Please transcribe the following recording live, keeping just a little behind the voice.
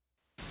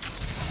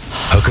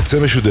הקצה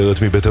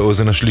משודרת מבית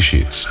האוזן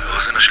השלישית.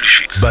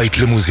 בית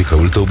למוזיקה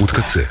ולתרבות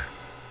קצה.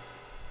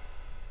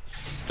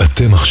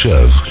 אתם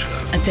עכשיו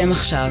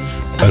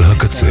על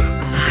הקצה.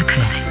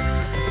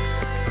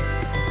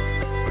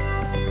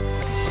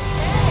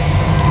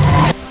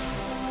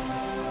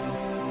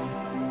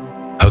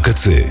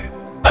 הקצה,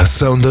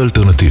 הסאונד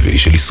האלטרנטיבי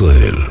של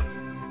ישראל.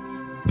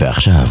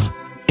 ועכשיו,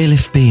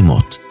 1000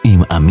 פעימות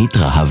עם עמית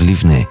רהב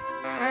לבנה.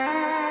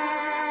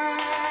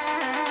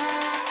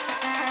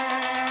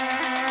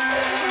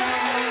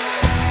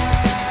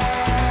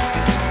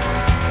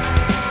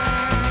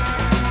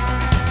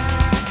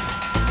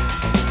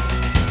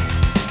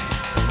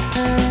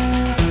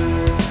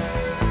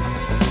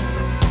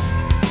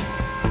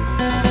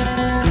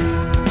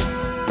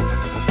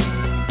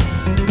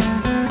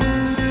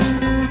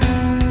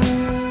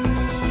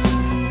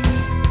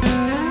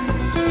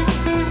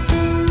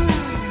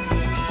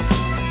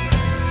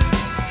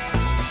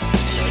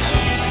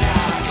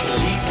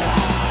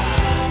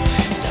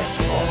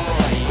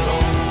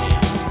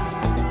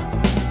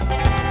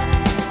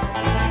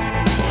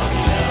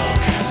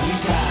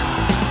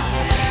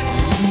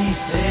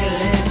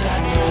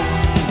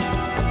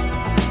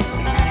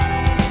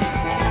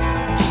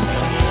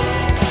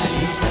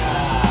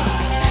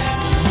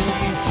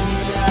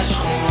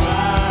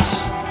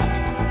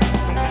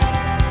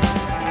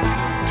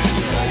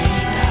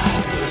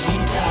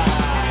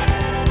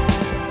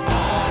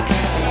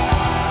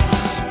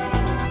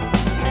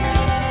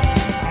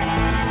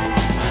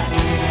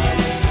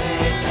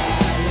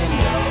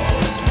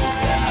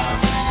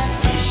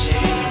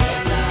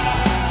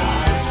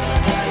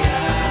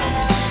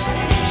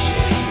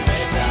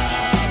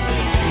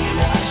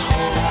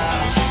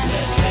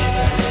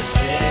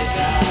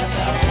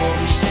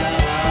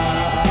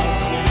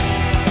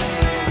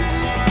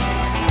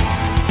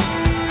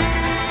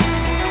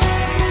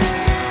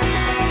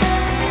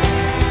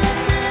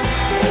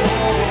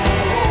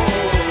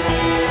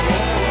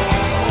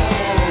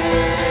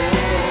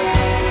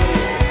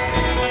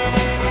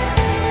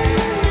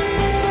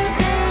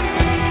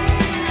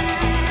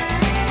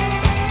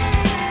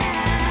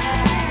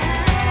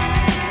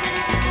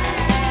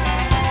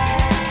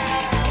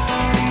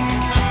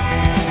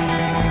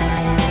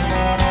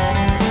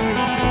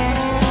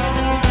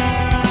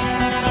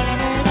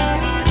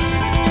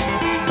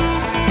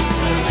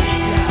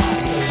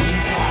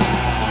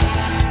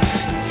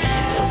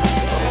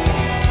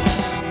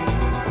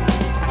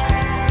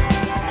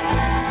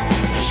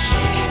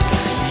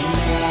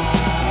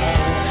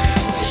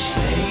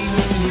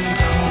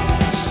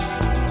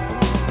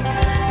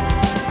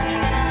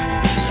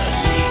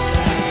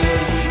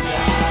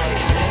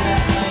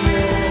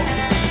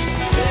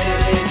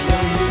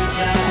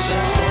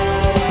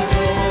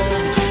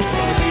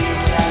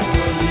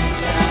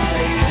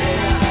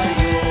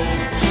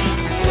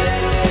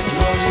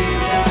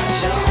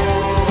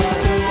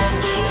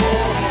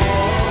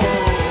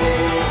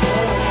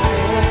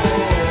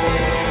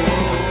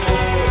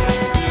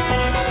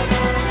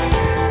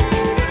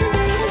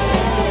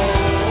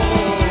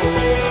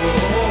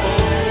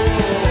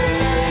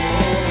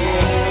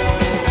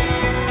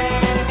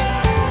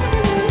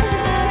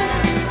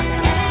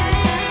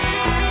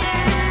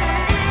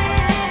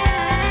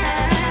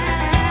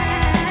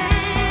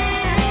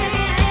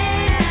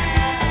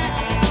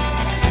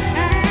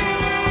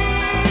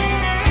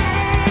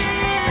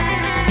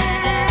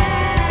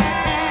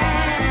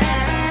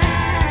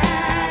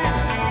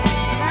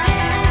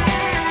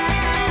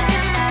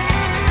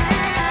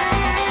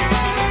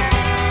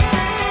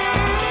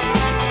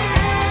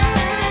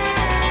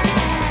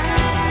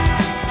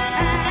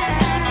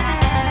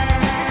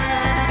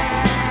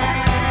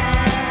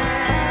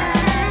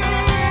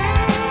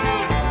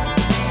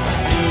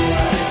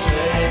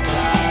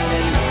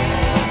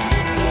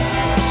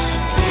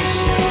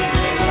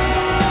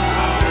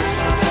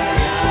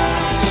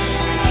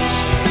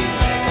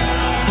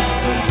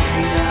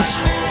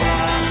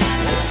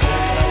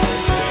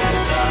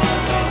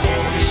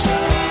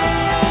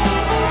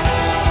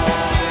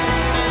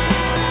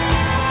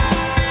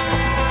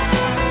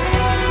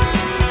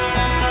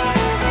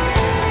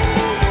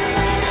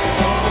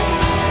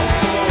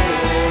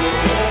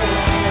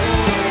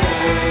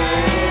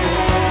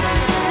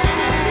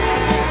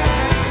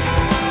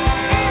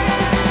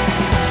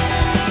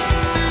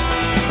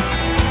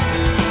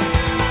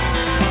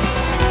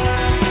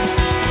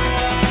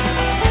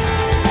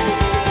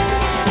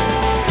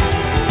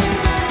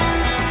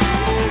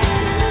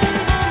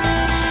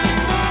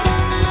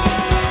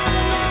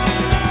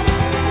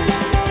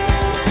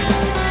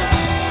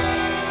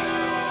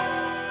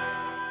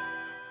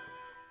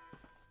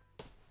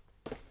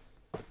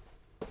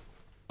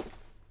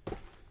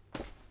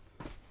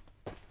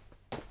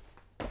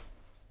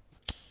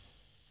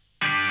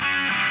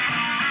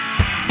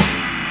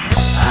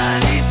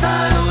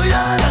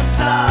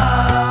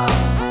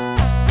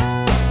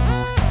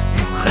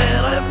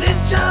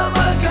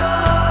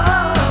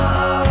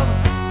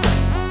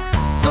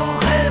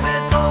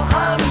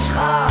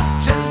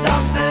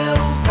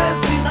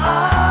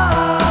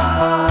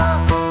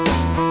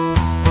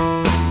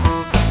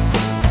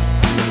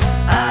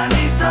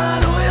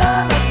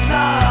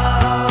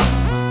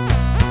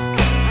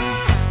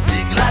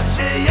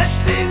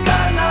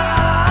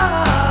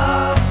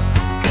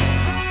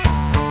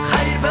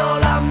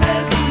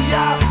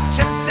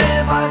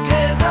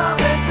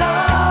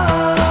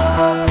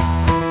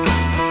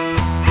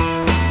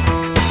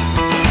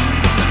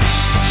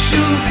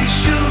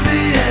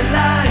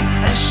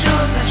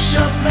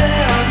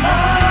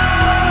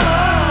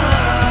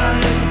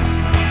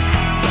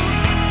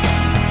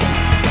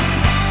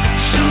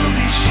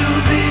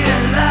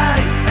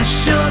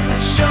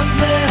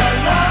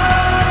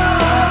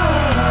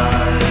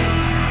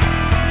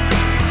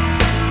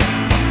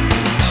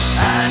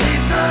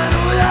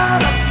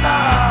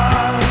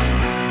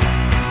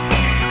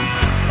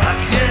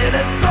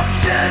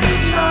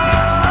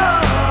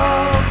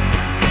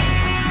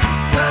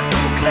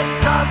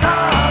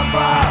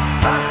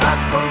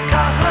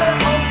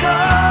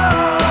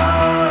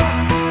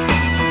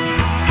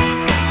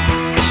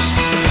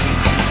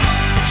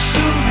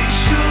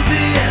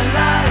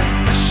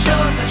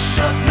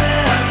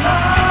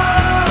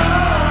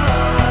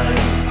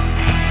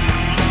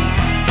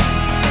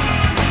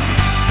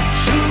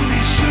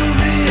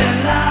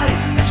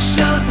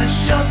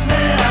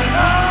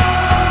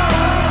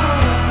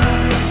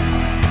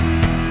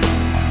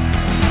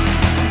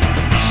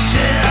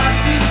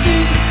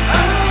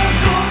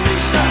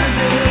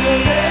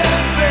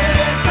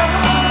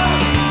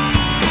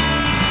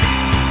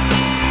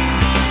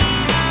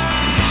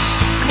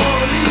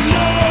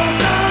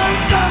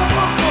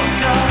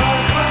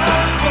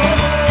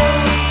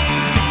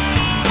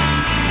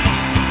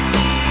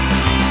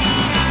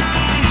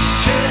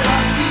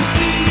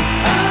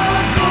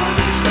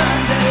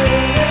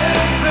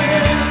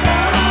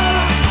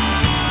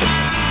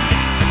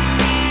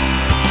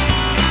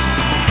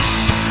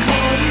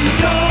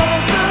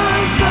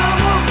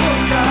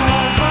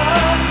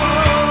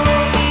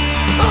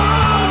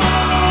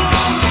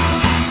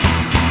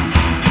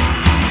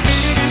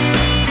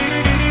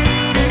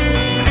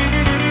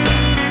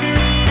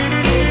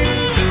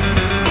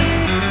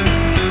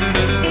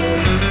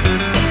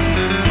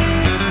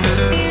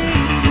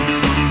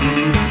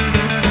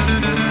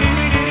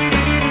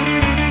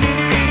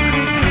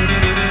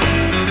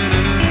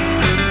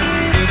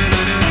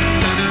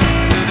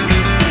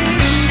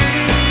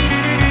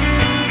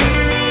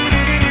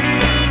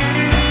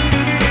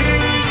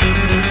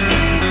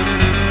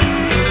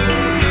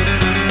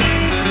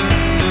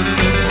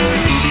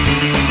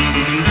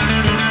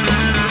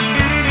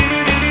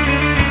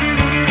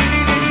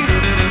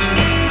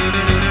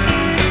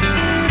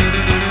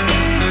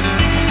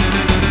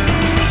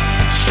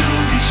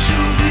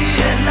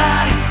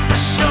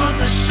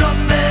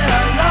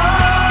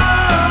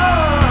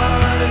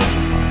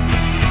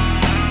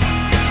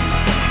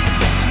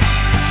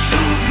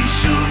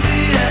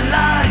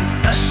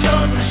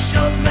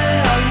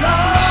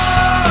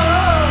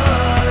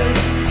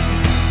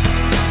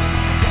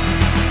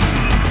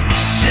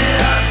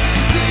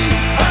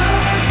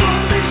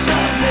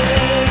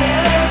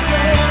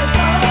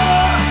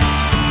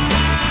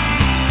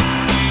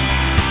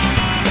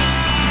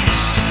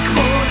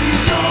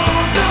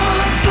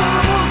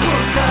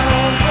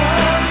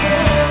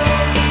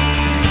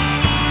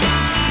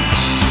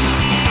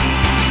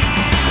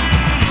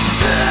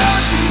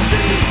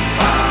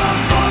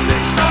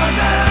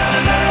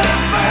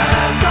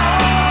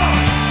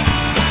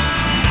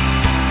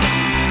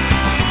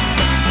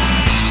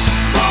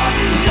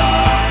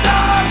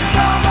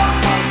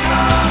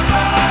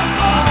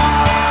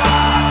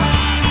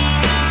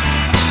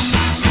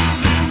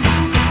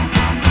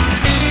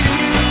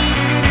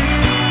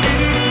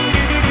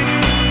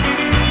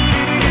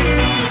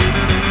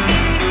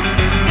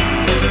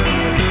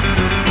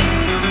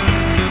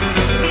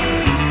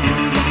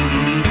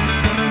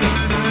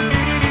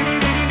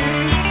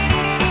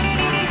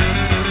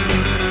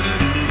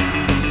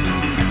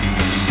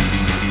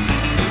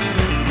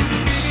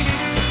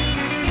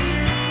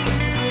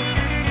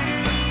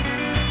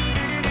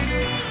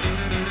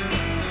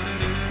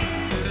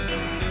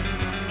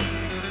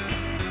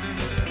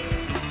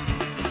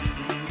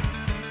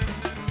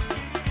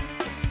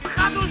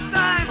 אחד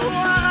ושתיים הוא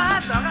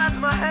הרס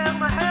מהר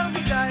מהר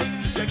מדי,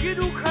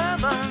 תגידו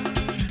כמה.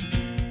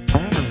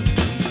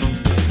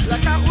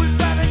 לקח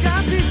חולצה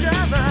וגם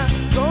פיג'מה,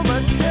 זו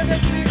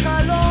מזכרת לי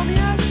חלום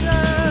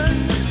ישן.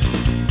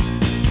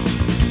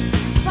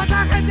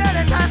 פתח את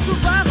דלת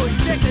הסובארו,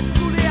 הדלק את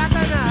סוליית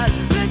הנעל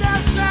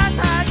לדרשת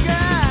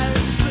הגז,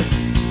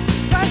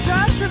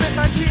 חשב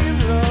שמחכים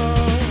לו.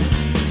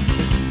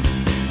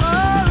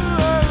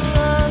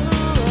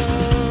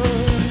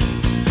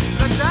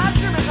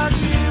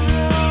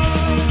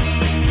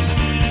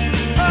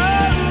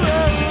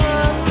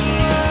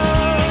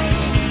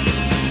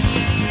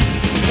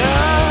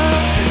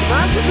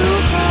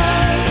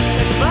 שתוכל,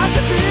 את מה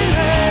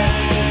שתראה,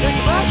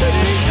 את מה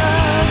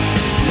שנשאר,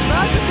 את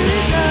מה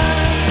שתיגע,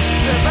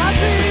 זה מה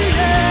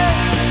שיהיה.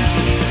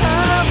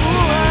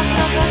 הרוח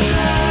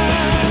לחשה,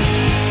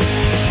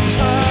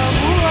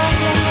 הרוח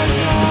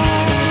לחשה.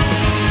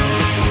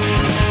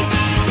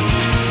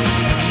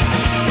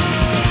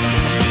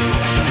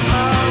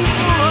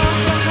 הרוח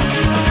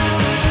לחשה.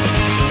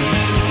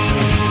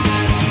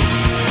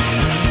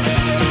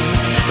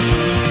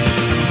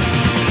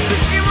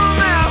 תסכימו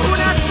מההוא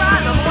נסע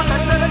למרות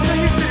השלט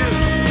שהזיר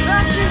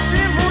רק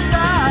 60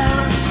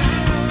 מותר.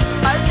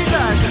 אל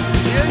תדאג,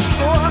 יש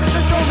כוח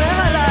ששומר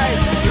עליי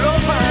לא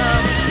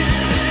פעם.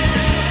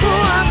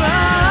 הוא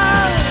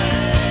אמר,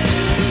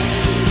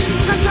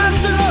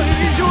 חשב שלא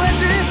יהיו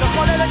עדים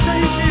לכל אלה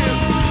שהשאיר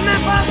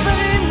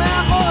מפרפרים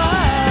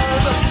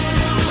מאחוריו,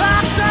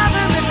 ועכשיו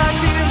הם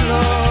מחכים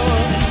לו.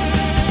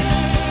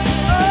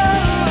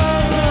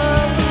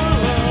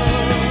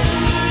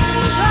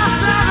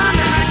 ועכשיו הם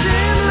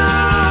מחכים לו.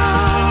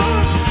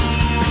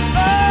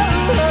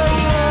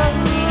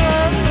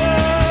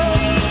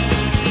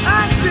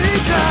 אז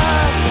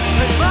תיקח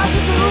את מה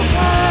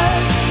שתוכל,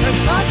 את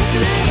מה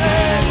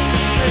שתראה,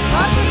 את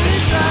מה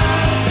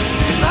שנשאר,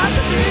 את מה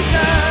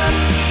שתיקח,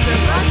 את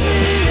מה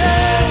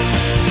שיהיה.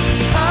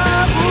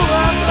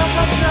 הרוח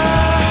לחשה,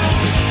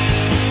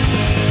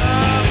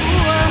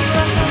 הרוח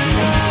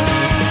לחשה.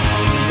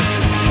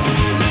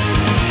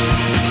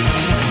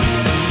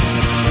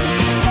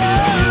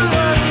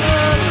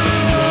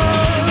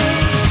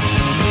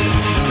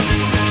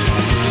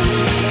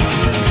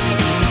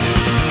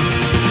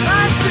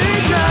 אז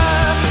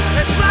תיקח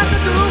את מה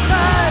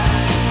שתוכל,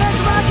 את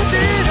מה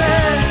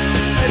שתראה,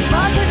 את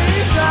מה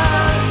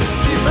שנשאר,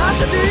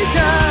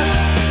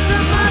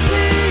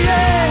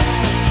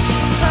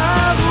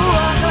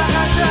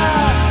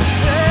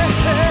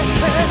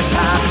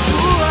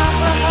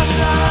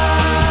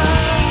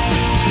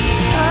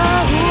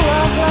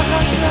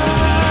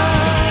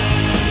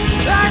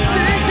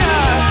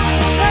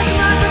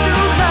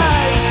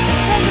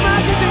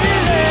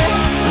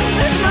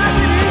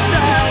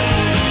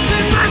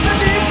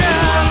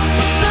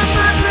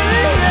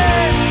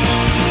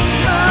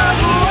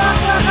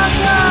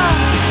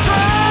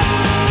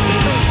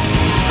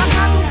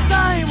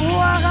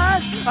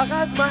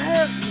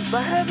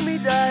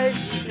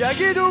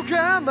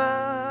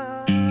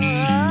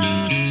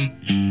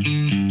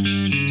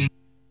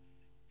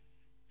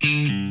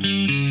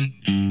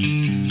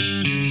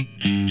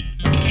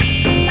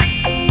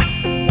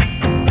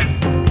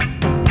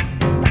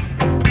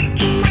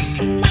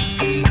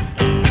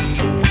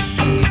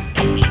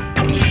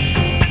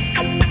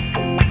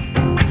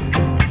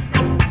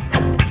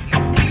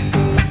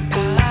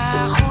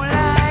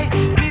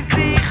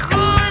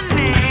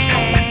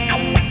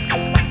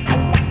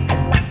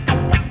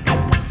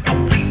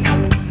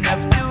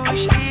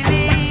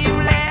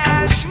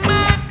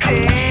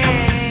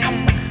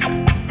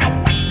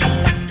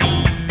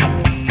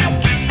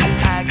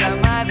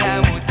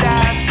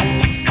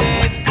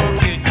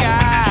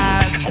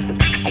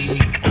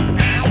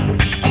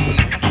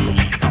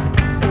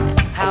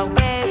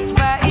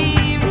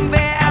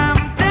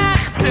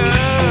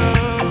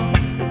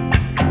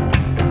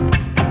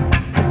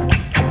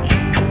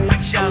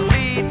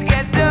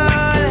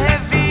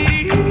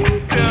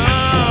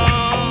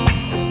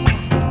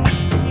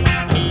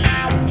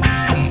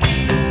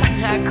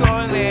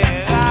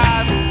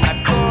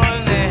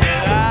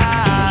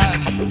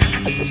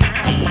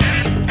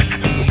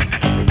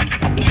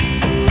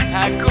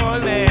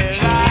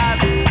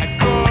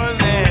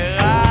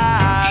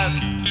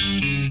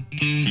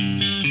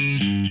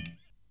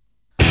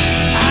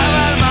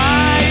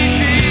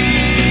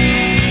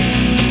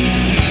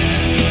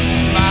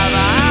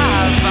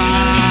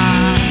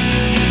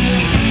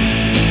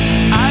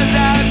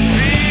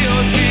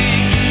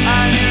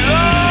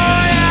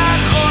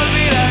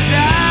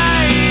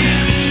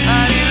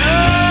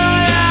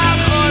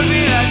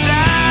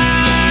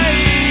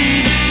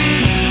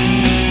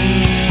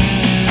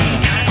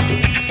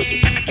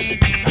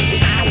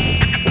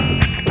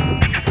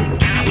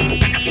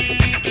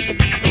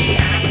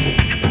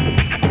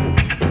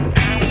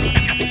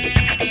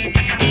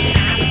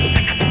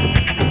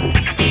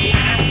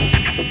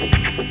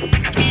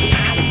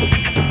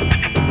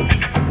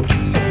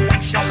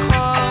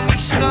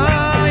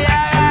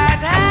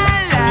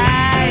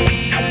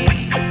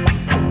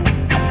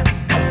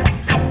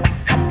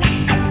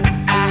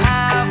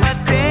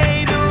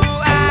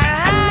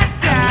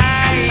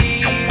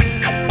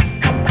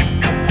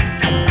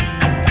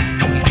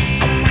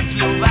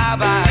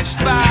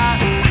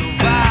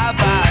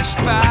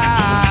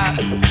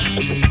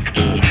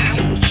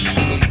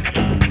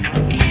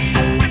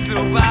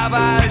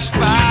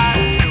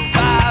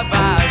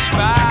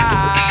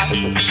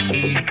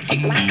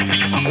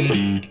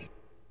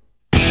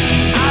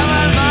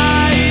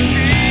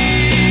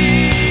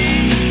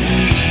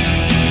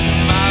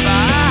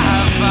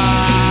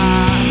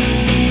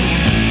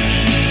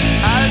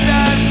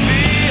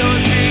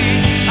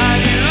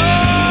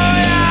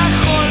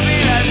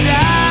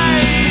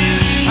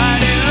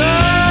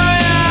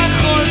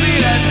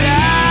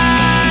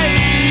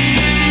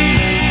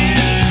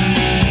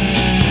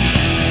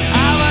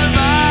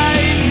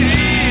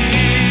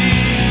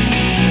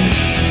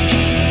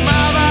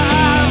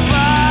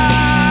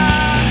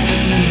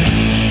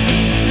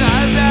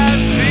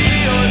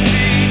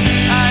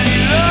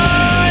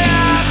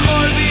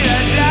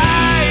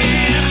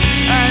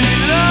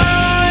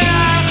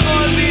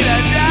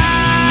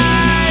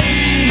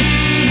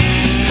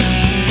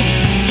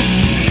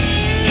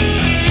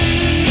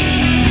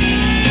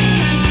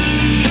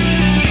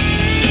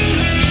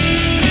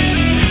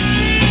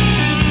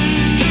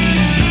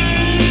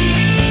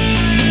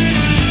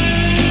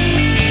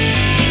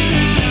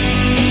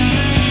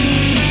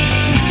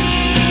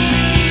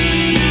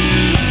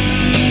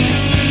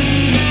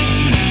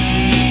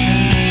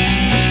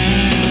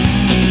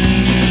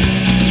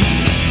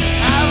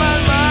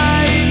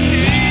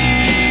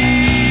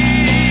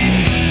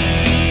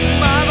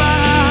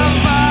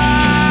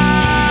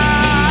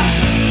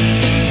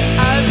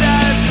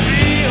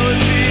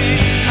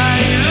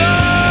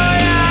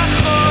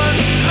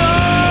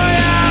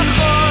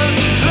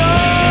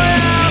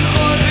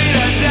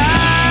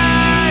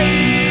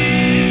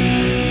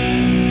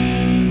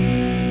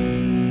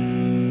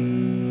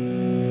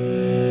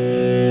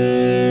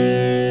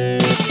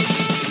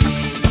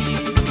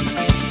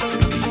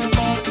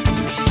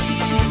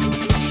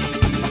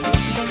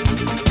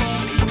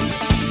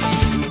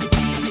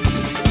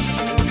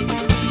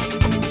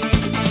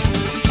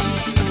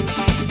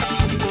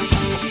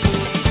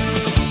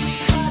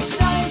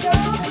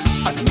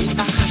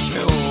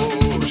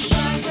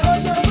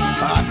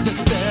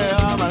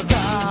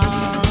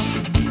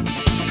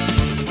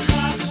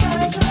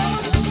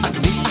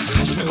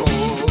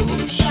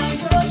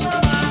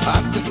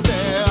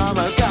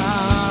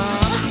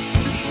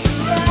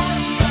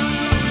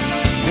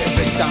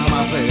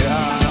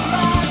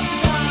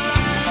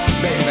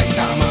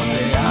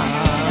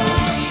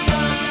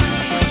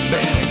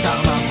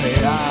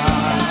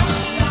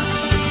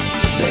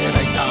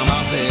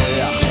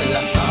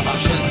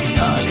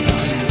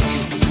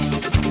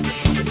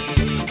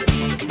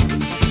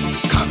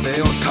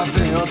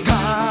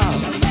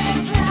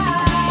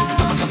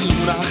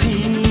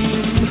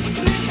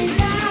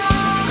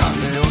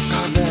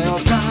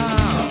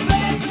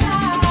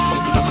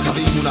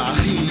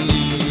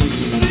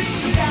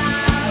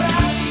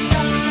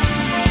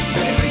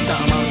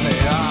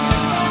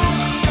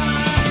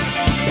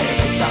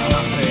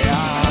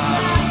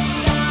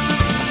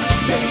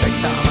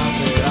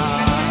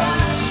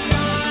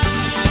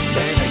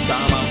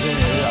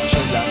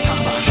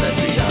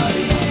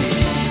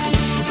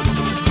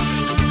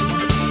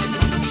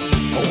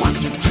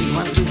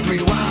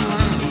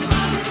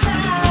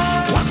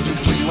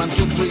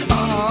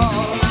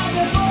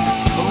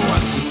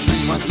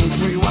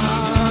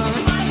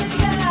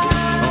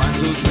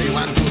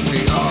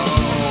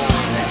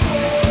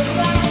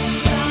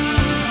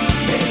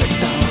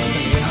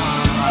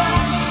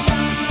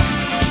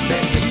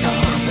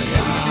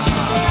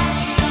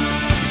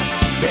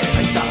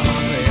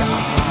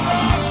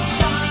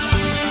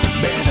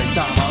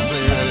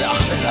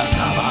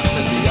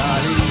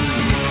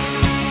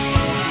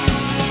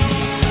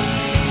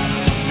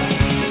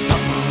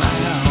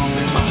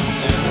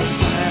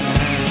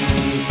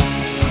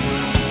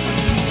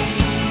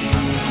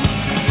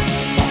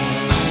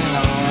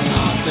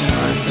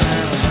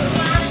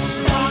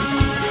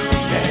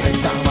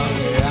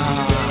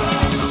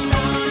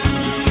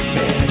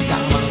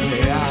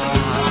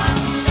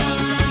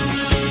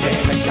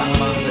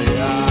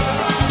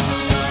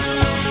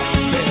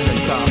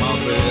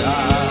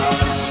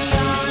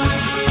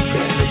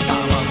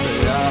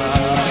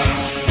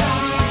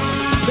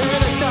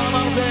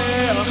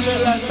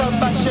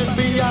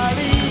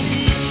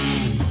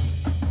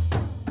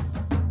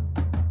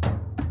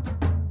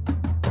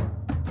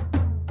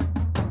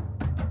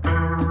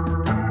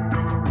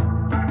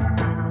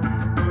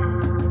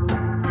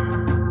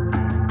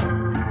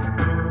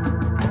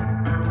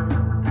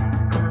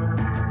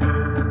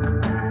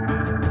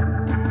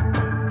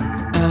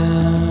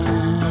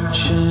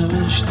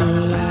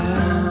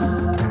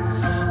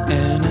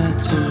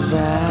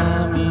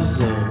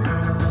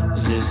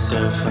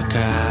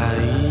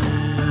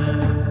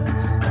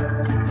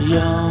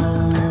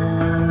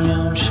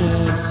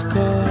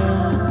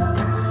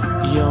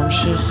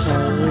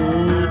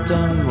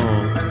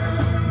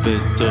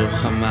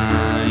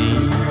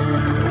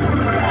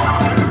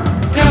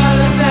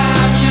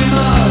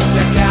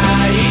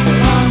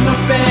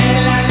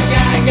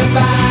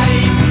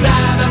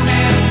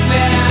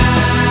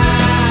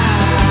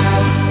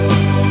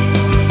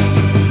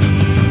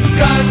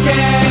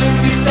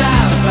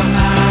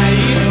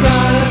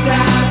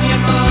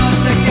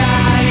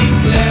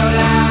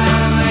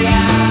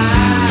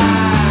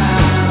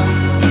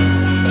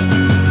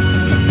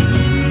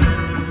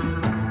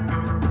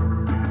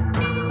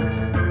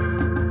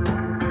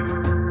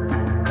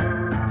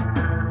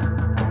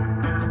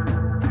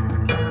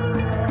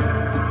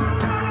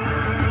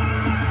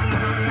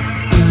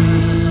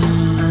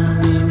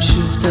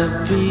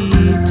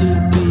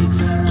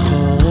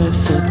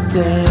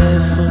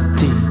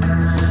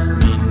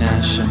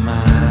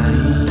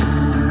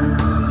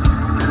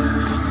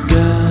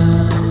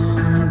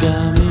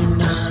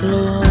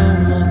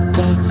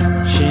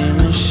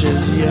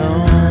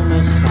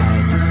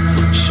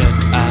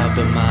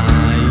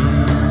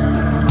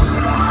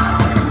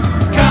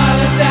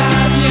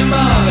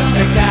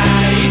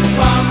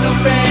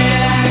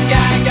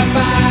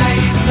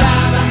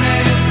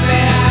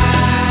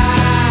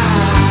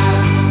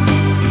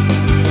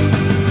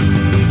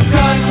 כל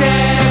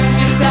כן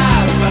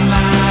נכתב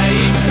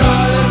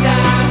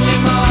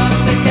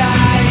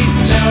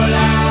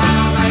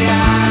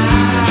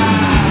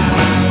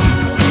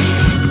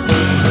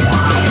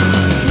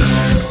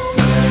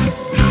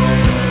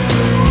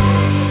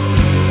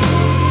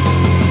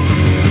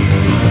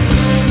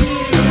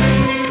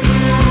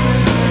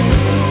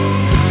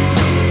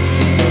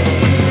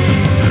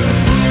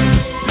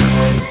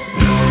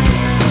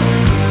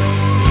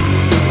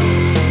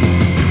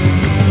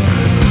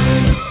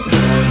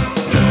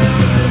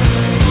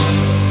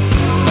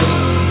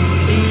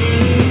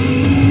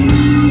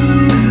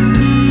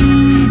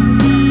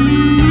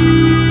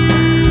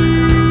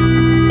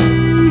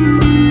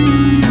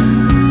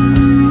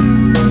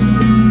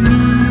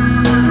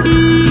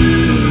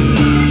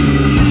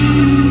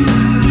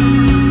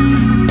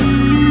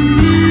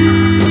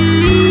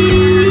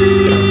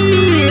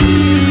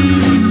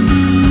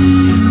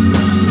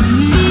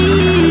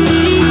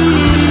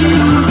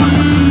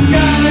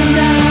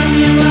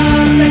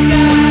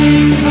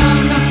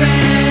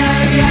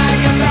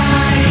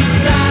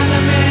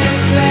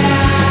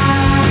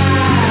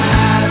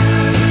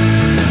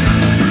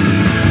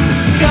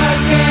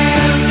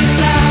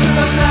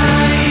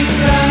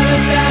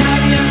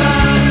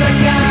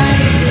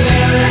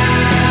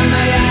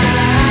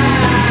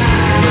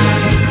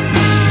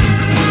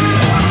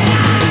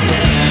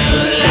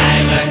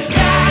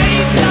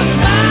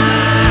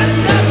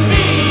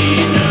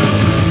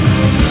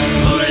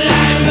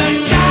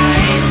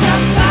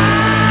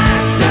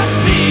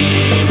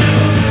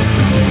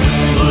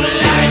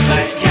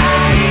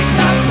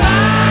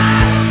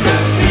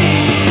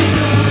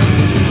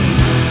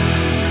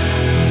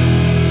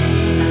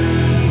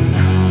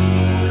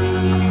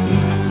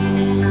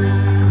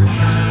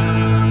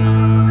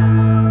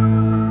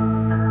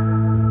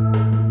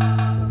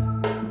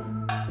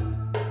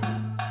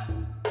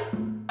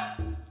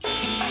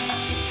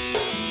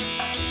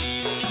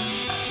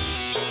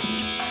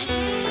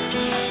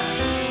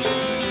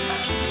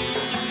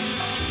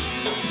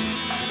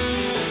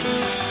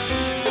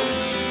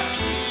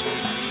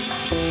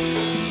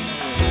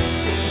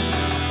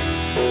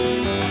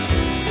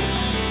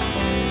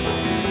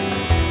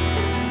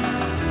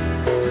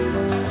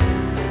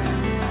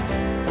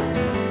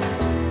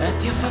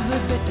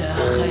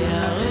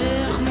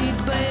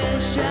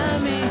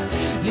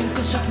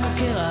נפגשות כמו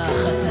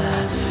קרח עזה,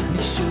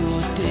 אני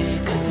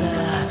שותק עזה,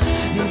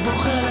 אני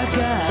בוחר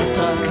לגעת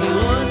רק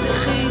לראות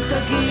איך היא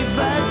תגיב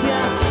עד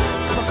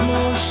יפה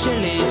כמו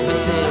שלג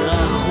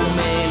וזרח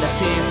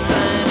ומלטף.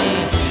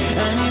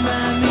 אני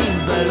מאמין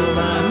בה, לא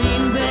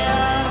מאמין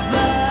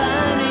באהבה,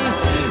 אני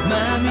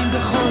מאמין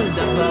בכל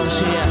דבר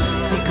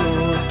שישיג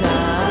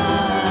אותה.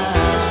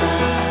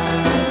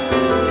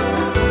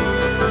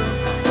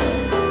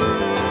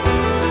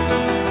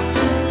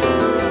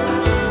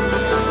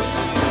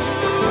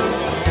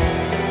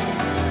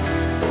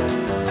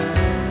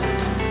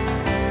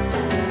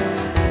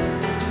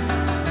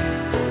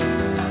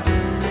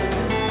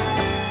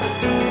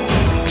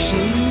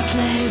 כשהיא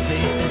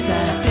מתלהבת אז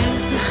אתם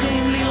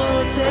צריכים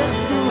לראות איך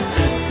זו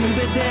עושים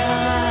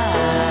בדערה,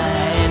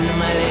 אין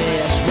מה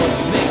להשוות.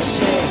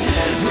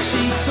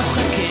 וכשהיא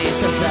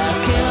צוחקת אז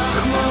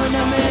הקרח כמו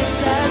נמס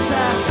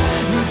עזה,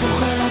 אני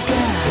בוחר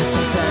לגעת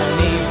אז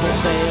אני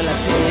בוחר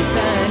לתת.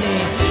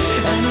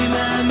 אני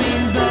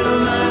מאמין בה,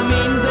 לא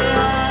מאמין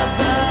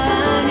באהבה,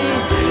 אני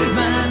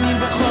מאמין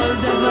בכל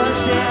דבר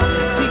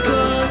שישיג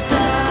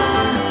אותה.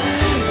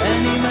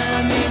 אני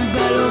מאמין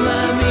בה, לא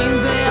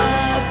מאמין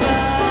באהבה,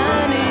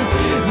 אני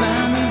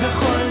מאמין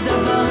בכל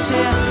דבר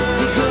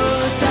שישיג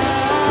אותה.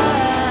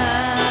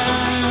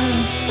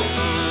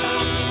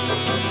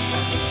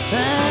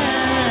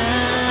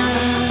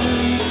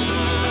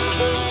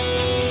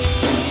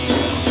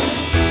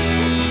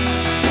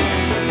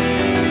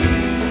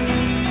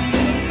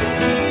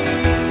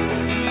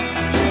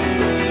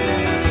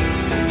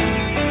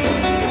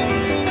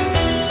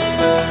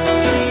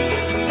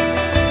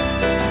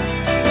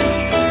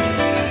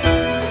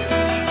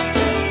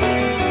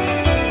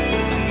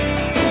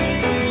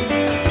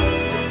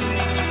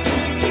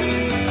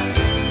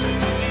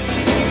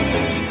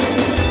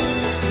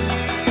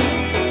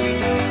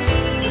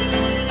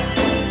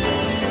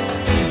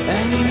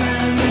 אני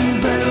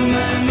מאמין בה, לא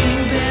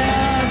מאמין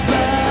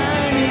באהבה,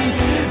 אני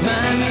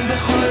מאמין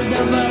בכל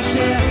דבר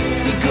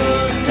שישיג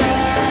אותה.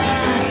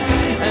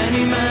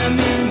 אני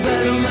מאמין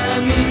בה, לא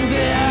מאמין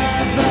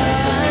באהבה,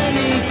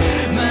 אני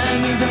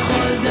מאמין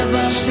בכל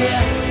דבר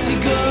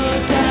שישיג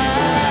אותה.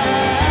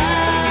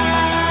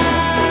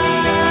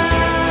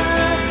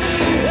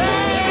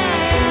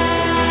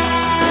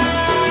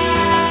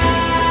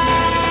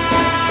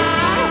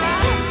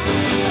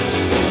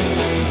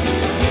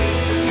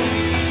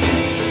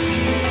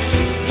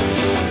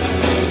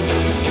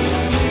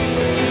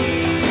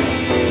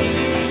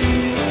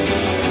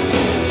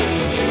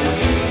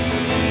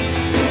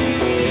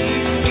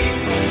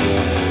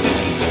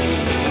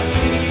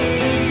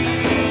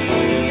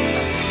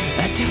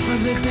 את יפה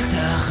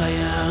בפתח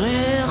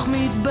הירח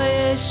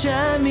מתבייש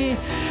אני,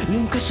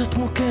 נמקשות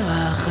כמו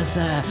קרח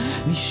עזה,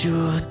 אני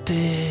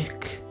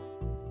שותק.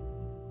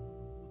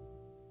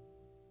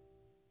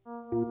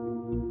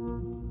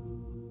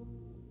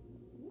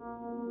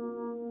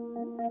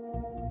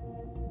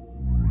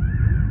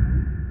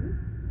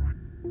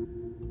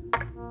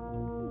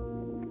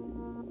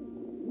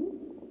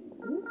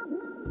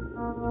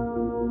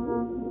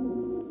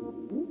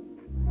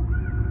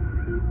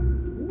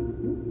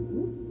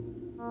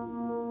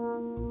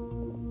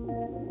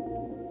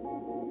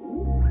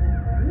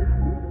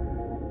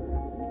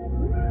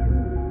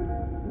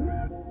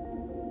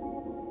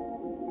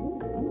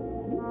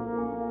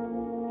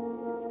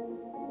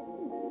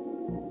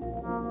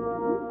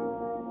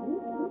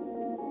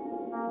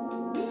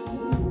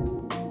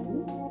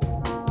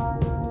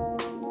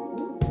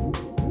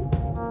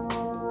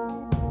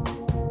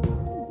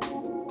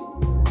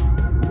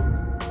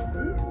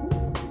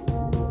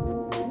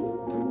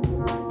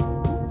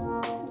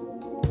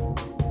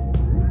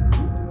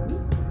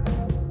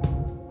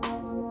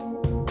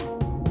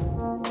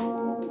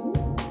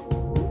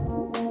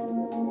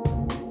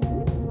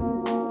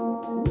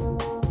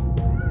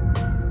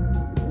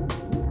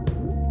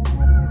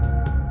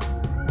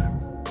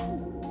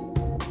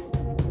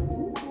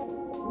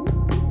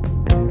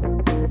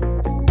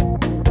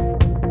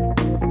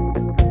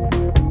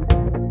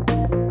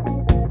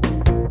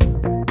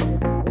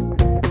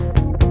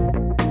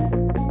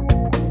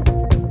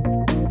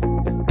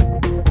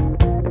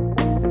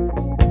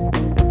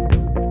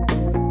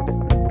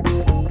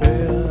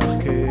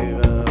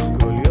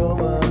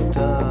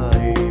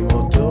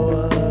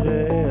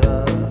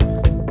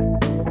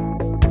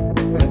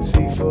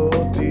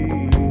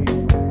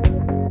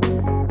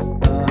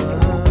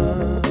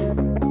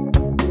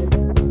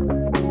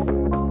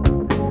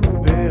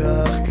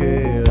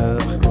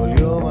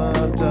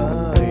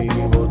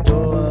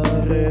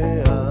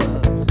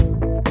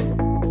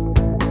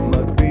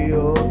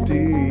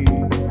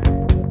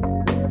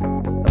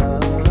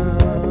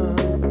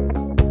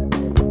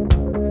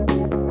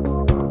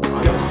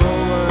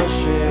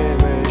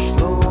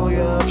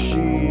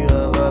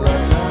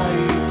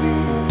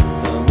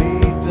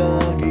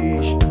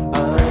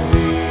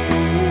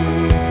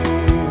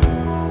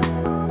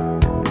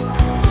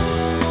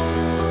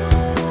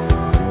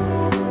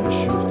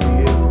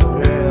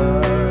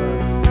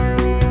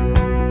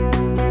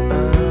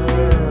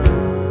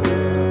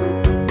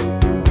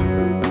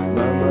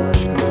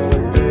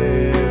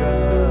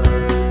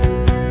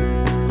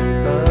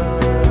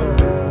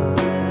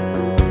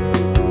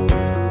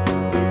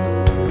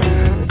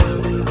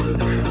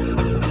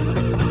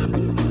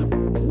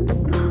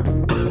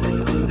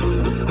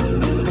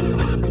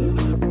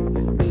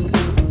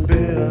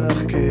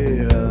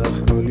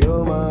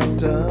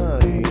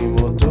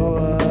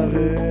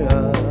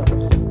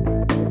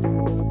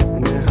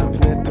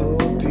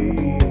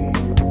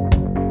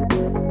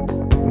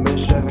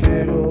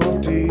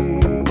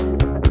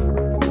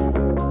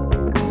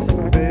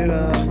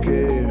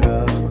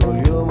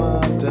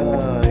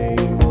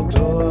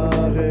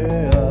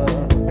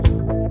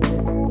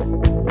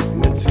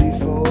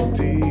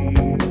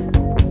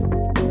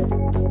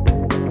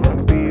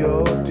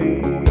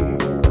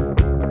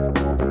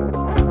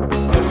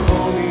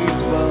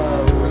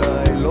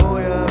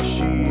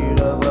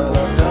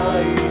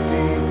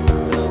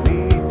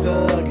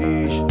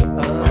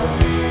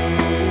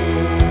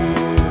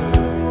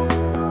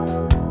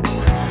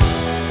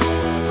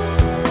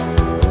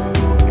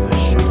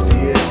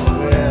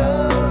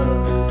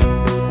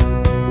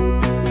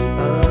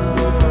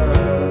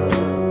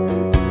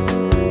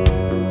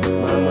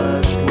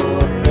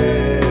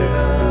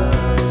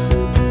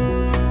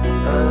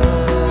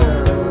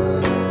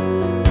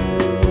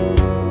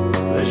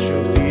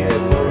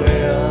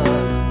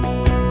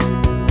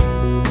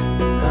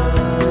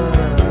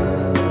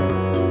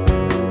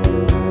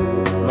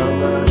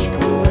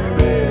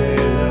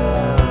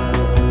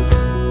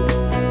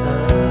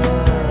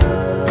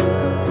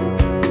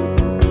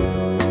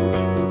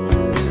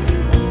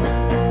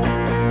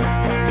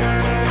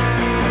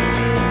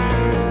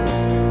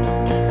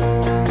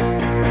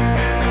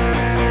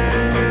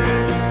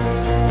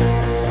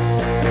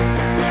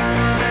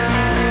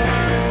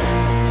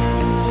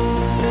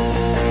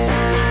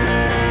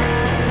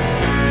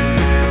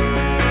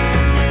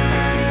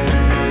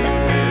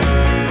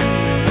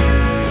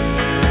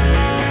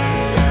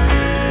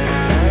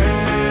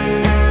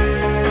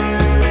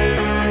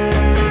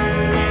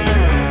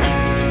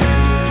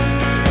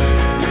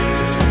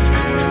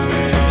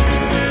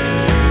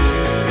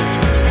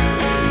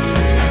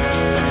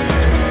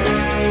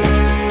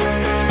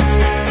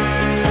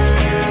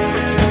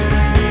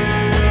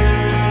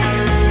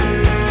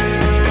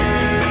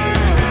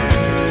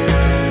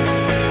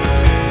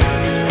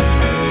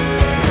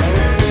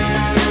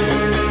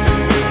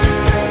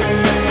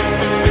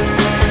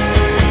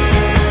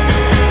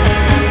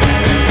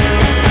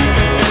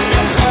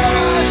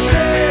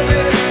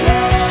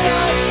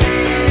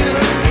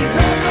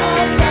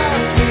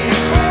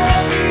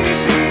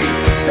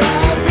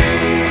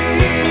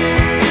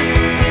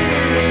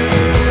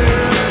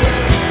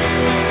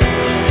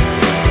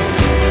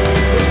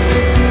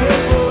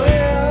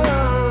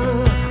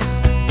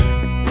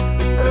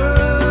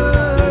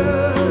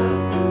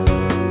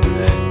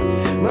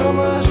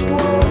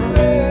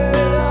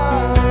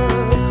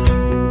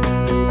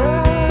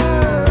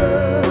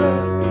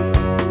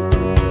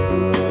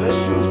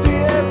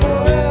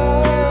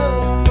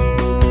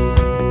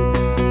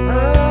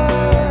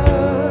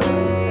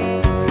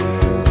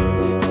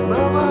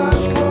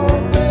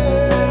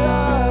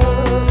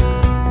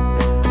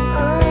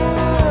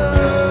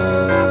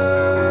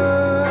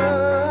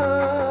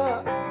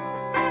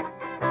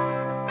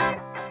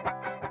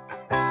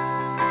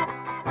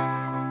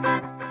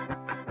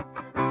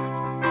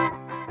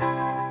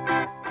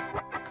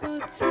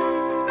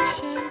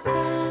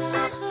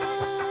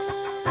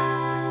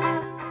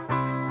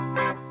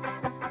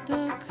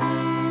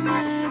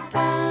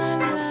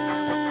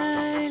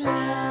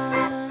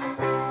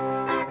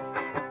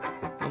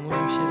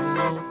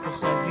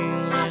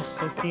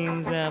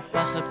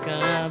 והפחד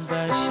קרה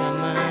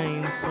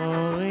בשמיים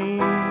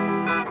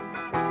חורים.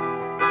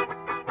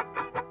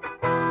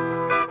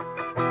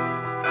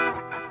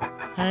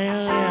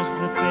 הירח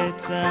זה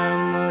פצע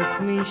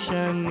עמוק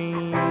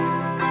משנים.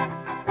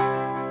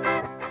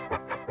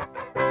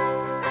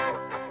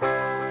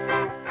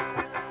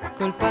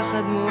 כל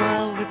פחד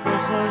מואר וכל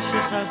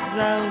חושך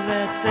אכזר,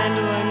 והצל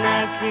הוא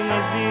ענק כי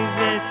מזיז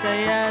את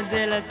היד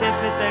אל עטף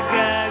את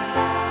הגג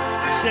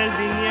של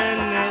בניין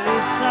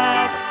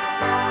מרוחק.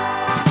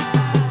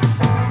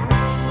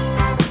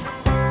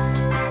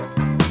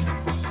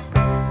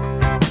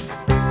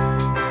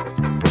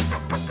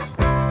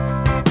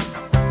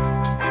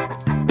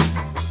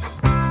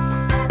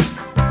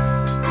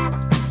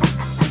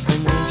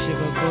 אומרים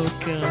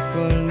שבבוקר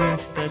הכל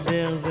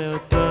מסתדר, זה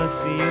אותו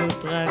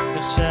הסיוט, רק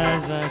עכשיו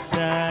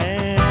אתה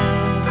ער.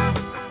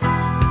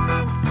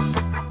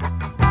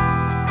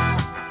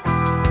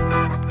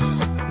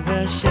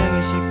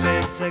 והשמש היא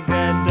פצע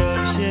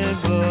גדול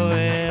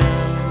שבוער.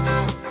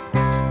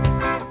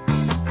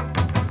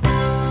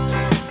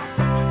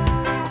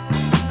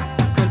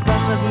 כל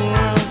פחד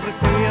מואר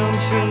וכל יום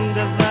שום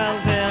דבר,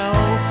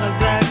 והאור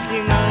חזק כי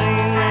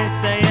מרים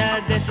את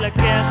היד, את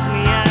לקח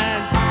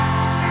מיד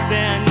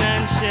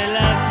בענן של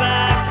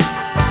אבק.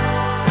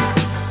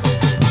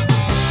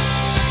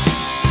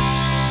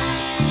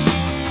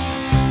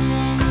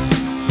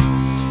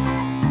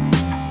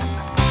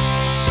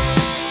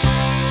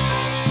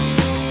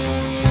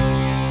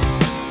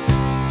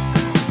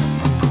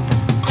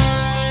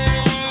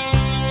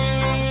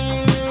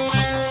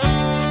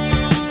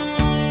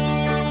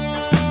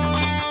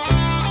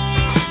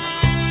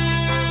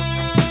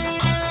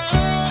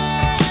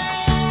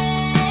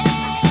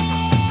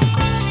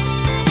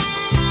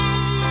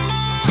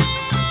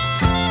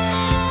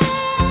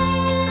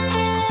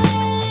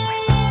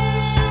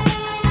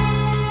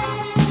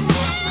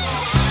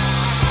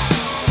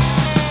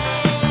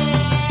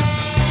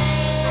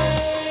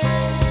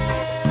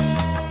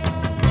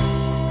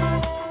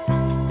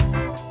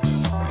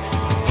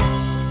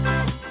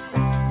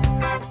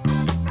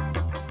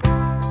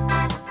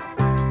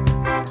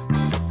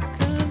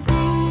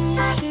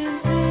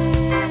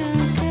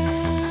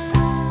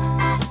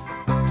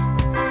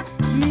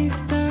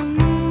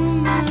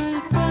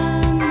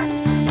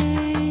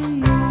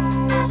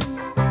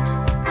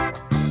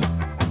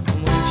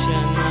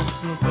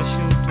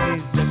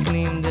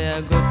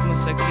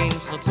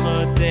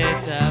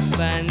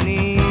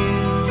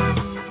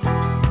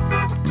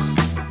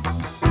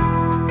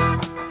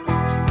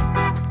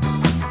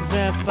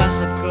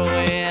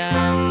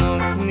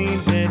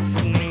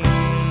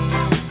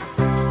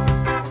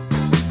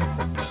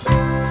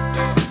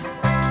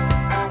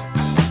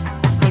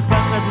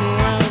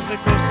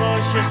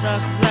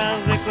 אכזר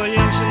וכל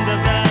יום שום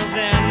דבר,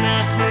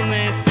 ואנחנו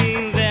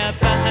מתים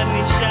והפחד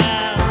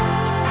נשאר,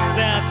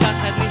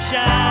 והפחד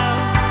נשאר.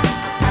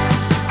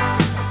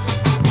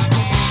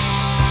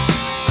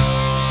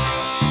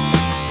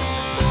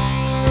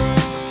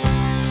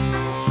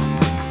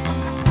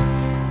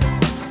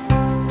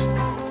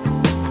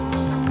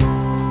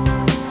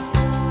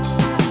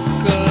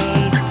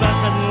 כל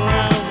פחד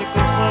מואר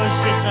וכל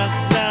חושך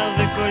אכזר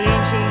וכל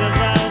יום שום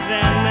דבר,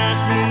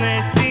 ואנחנו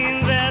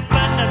מתים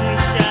והפחד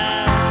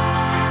נשאר,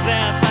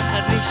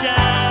 והפחד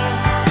נשאר.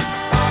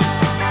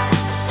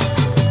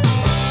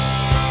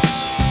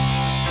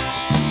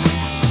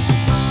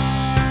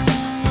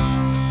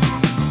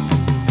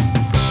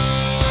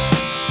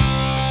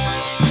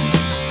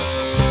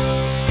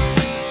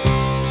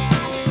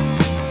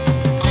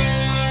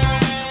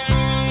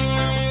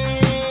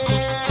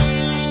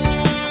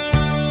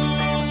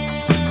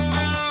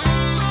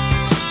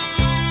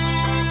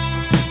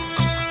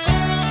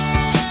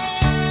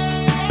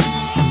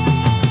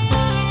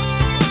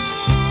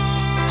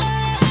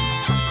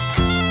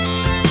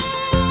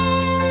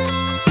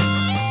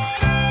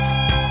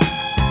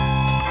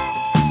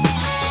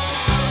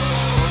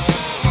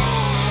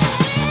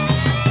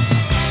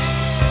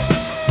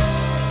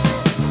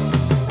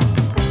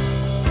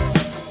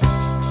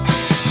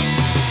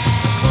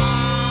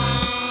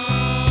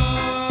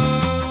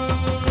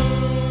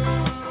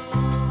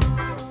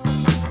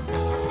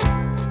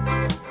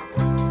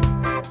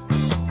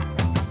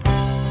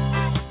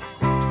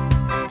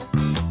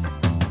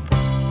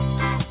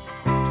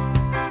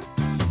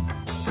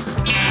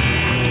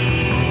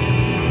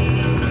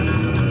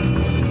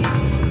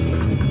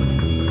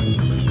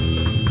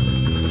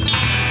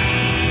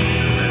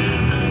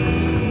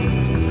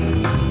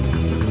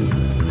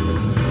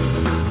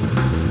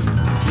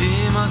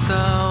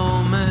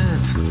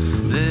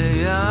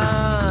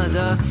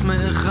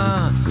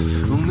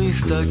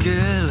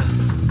 מסתכל,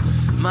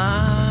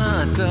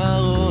 מה אתה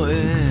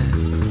רואה?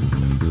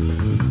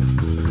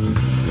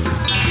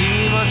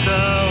 אם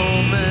אתה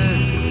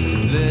עומד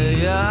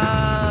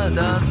ליד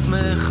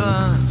עצמך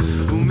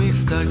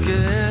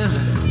ומסתכל,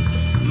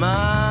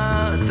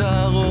 מה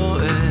אתה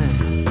רואה?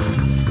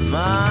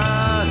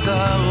 מה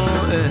אתה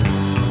רואה?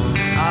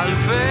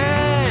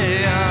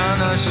 אלפי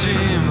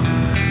אנשים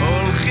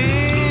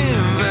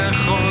הולכים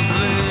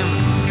וחוזרים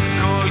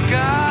כל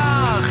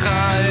כך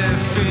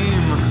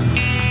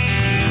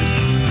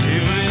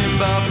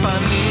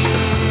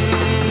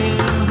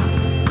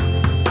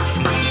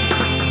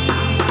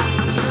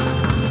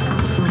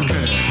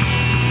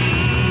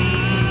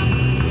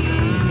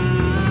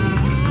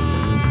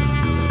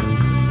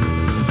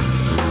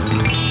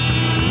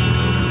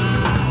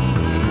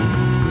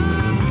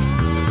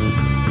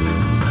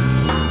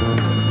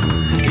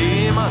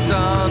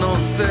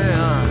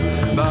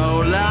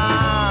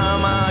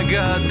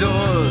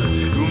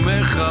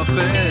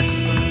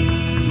מחפש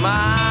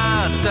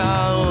מה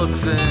אתה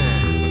רוצה.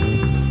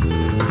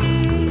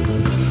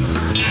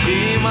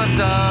 אם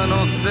אתה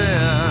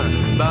נוסע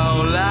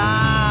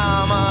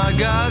בעולם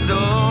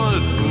הגדול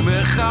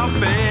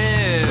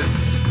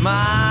ומחפש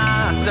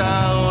מה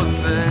אתה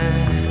רוצה,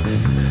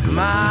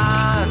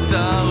 מה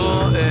אתה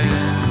רואה?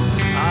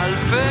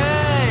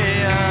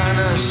 אלפי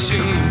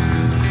אנשים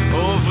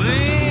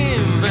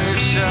עוברים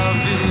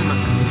ושבים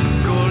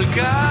כל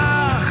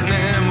כך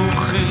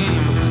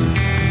נמוכים,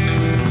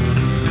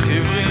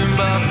 חיוורים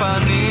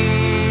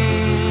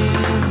בפנים,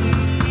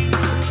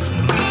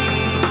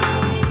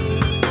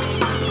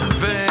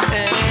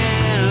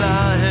 ואין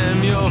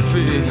להם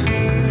יופי,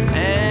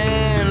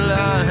 אין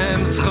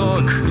להם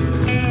צחוק,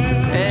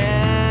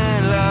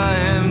 אין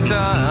להם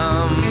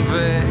טעם,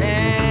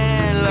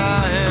 ואין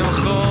להם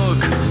חוק,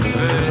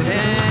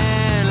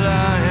 ואין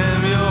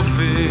להם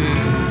יופי.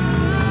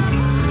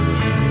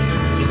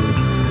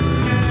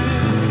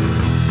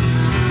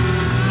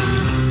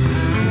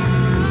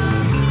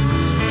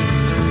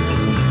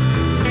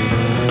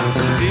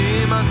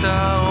 אם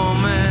אתה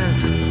עומד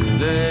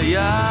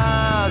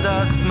ליד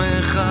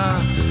עצמך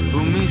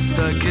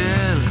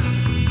ומסתכל,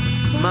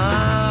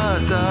 מה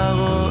אתה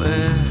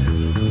רואה?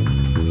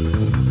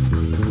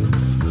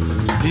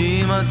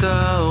 אם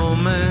אתה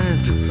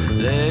עומד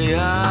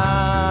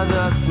ליד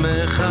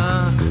עצמך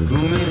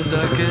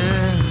ומסתכל,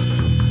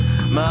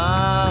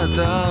 מה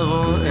אתה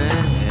רואה?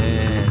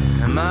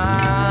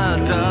 מה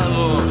אתה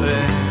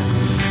רואה?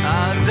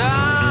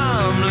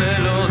 אדם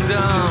ללא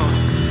דם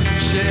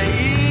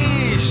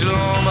שאיש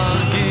לא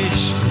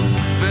מרגיש,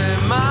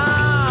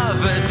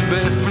 ומוות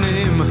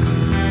בפנים.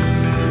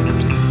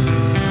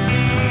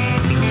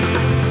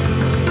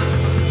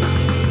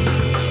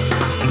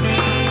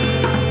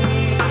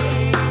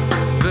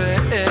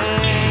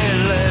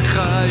 ואין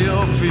לך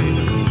יופי,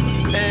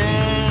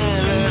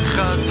 אין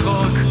לך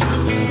צחוק,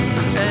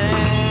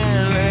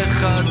 אין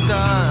לך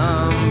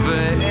טעם,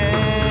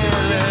 ואין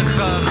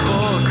לך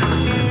חוק,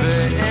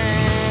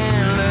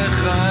 ואין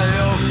לך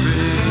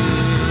יופי.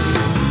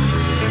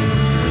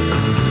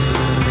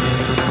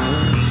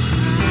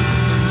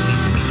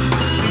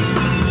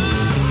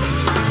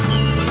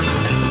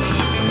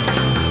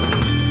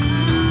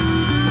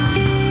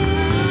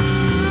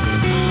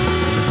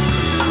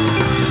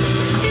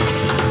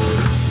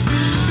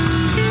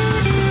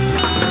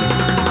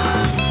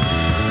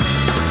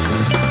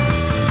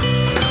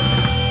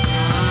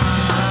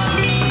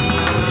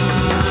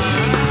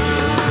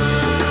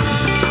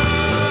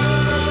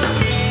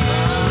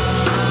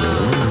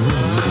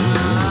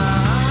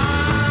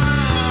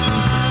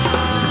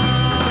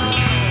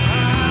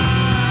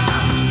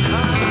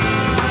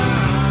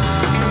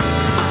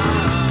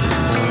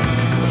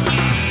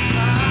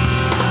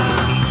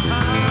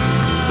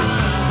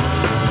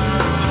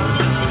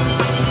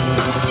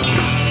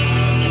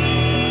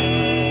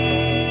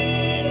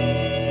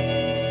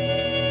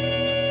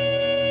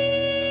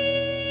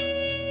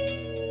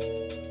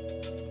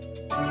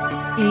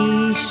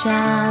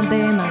 אישה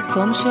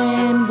במקום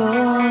שאין בו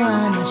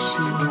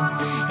אנשים,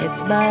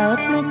 אצבעות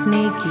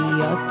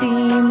נקניקיות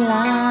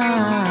תמלה,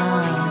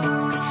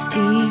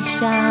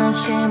 אישה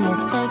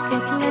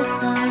שמוחקת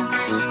לך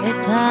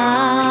את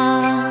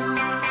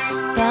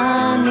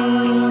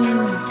הפנים,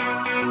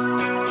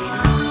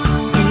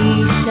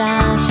 אישה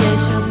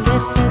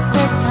ששוטפת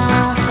את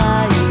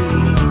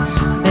החיים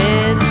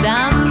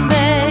בדם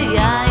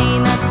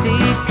ביין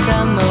עתיק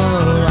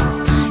כמורה,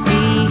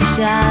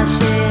 אישה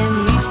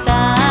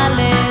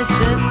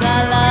משתלטת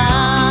על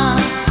הנשים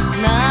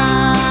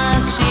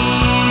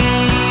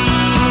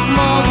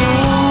כמו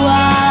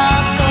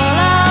רוח, כל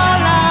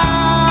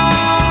העולם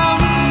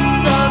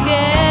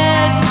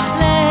סוגד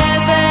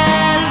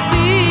להבל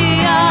פי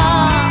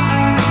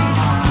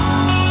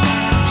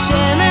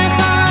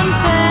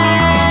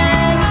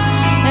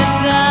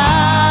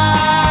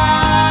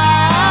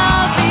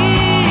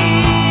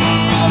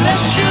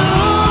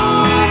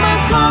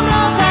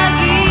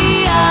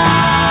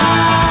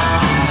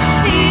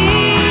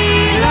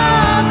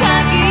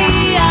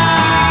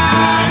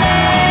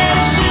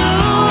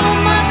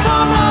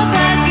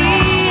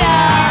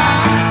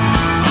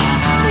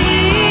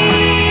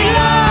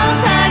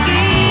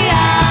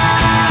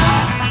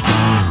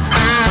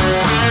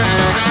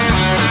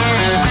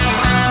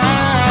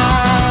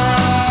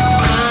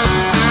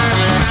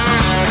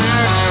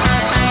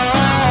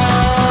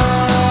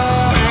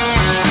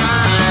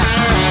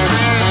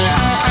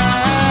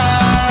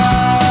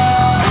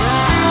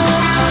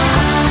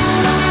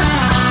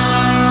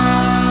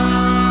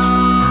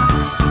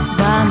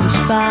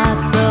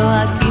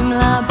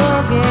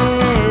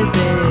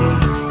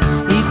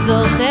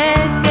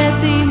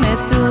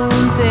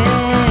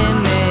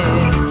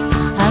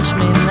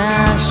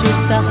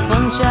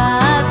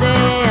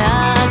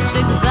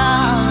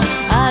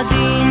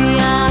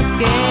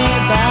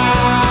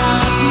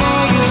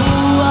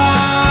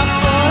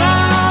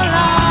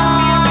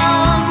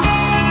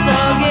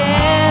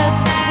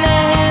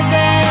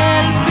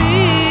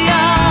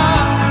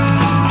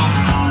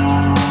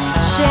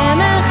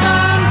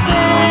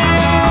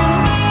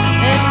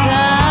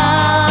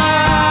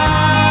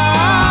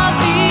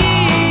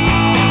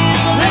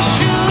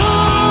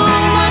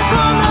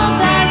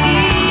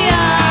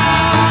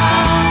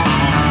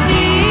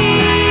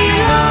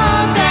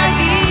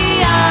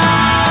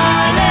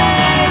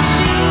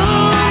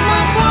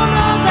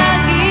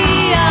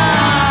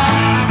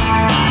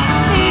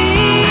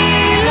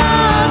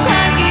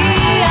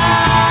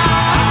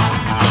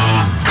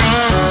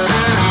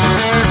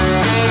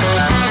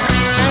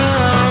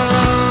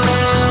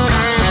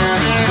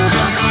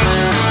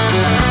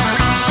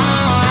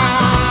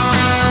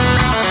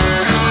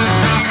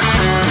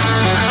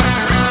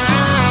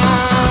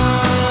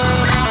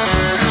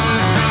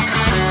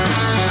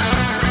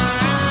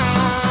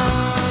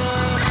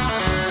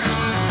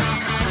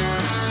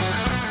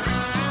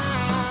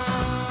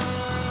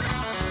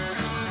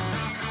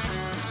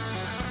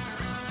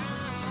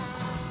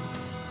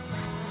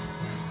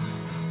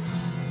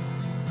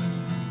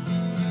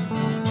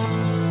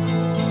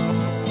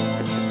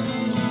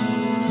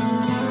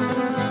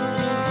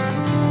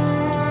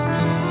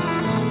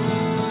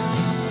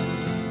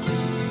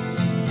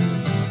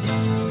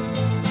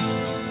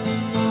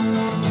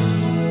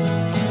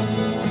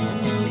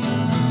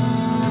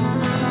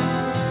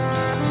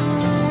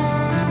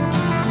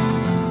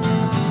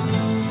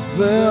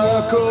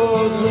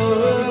והכל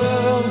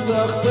זורם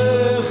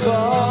תחתיך,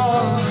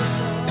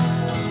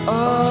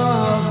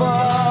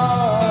 אהבה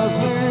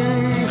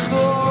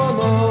זיכרונות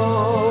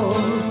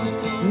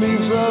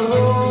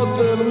נבזרות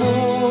אל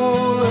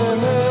מול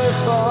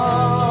עיניך,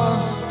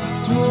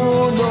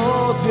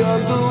 תמונות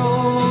ילדות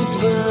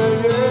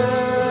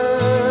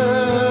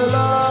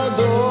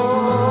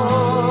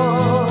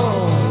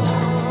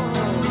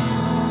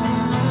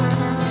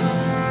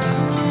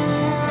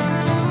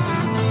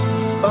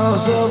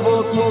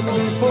אכזבות כמו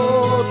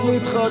קליפות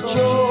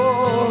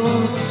מתחדשות,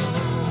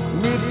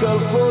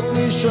 מתקלפות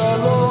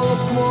משאלות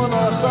כמו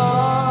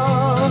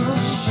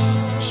נחש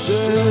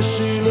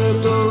שהשיל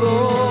את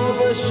אורו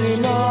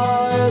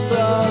ושינה את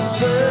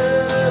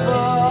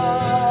הצבע.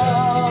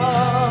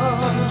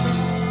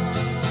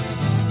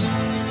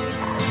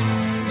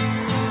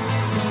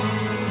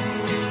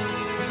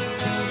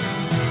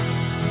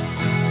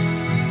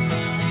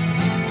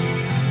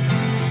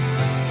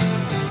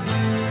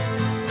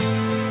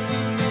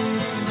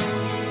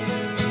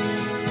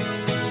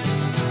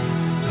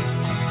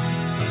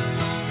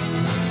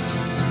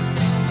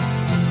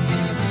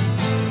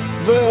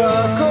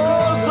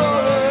 והכל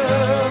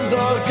זורם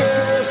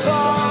דרכך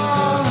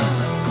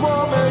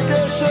כמו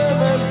מגשם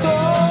אל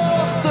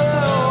תוך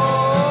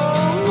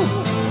תהום,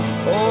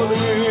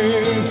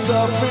 עולים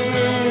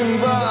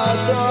צפים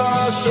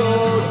ואתה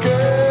שוקע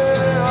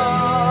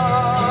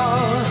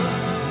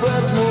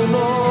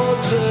בתמונות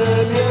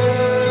של ילדות,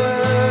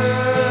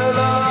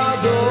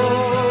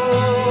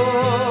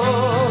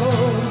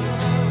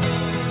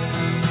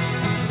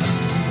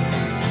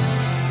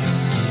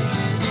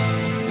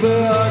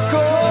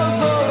 והכל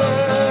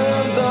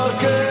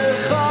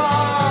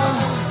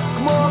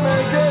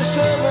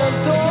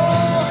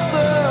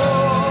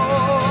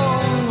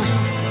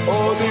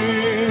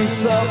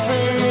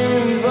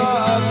צפים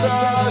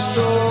ואתה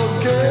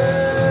שוקע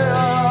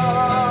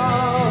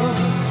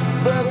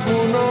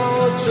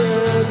בתמונות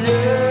של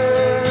ילדות,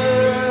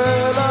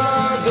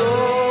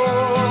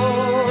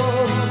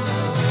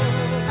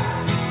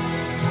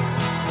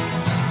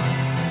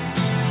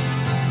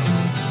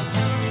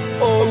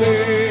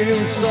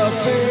 עולים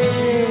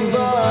צפים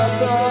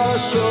ואתה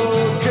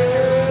שוקע.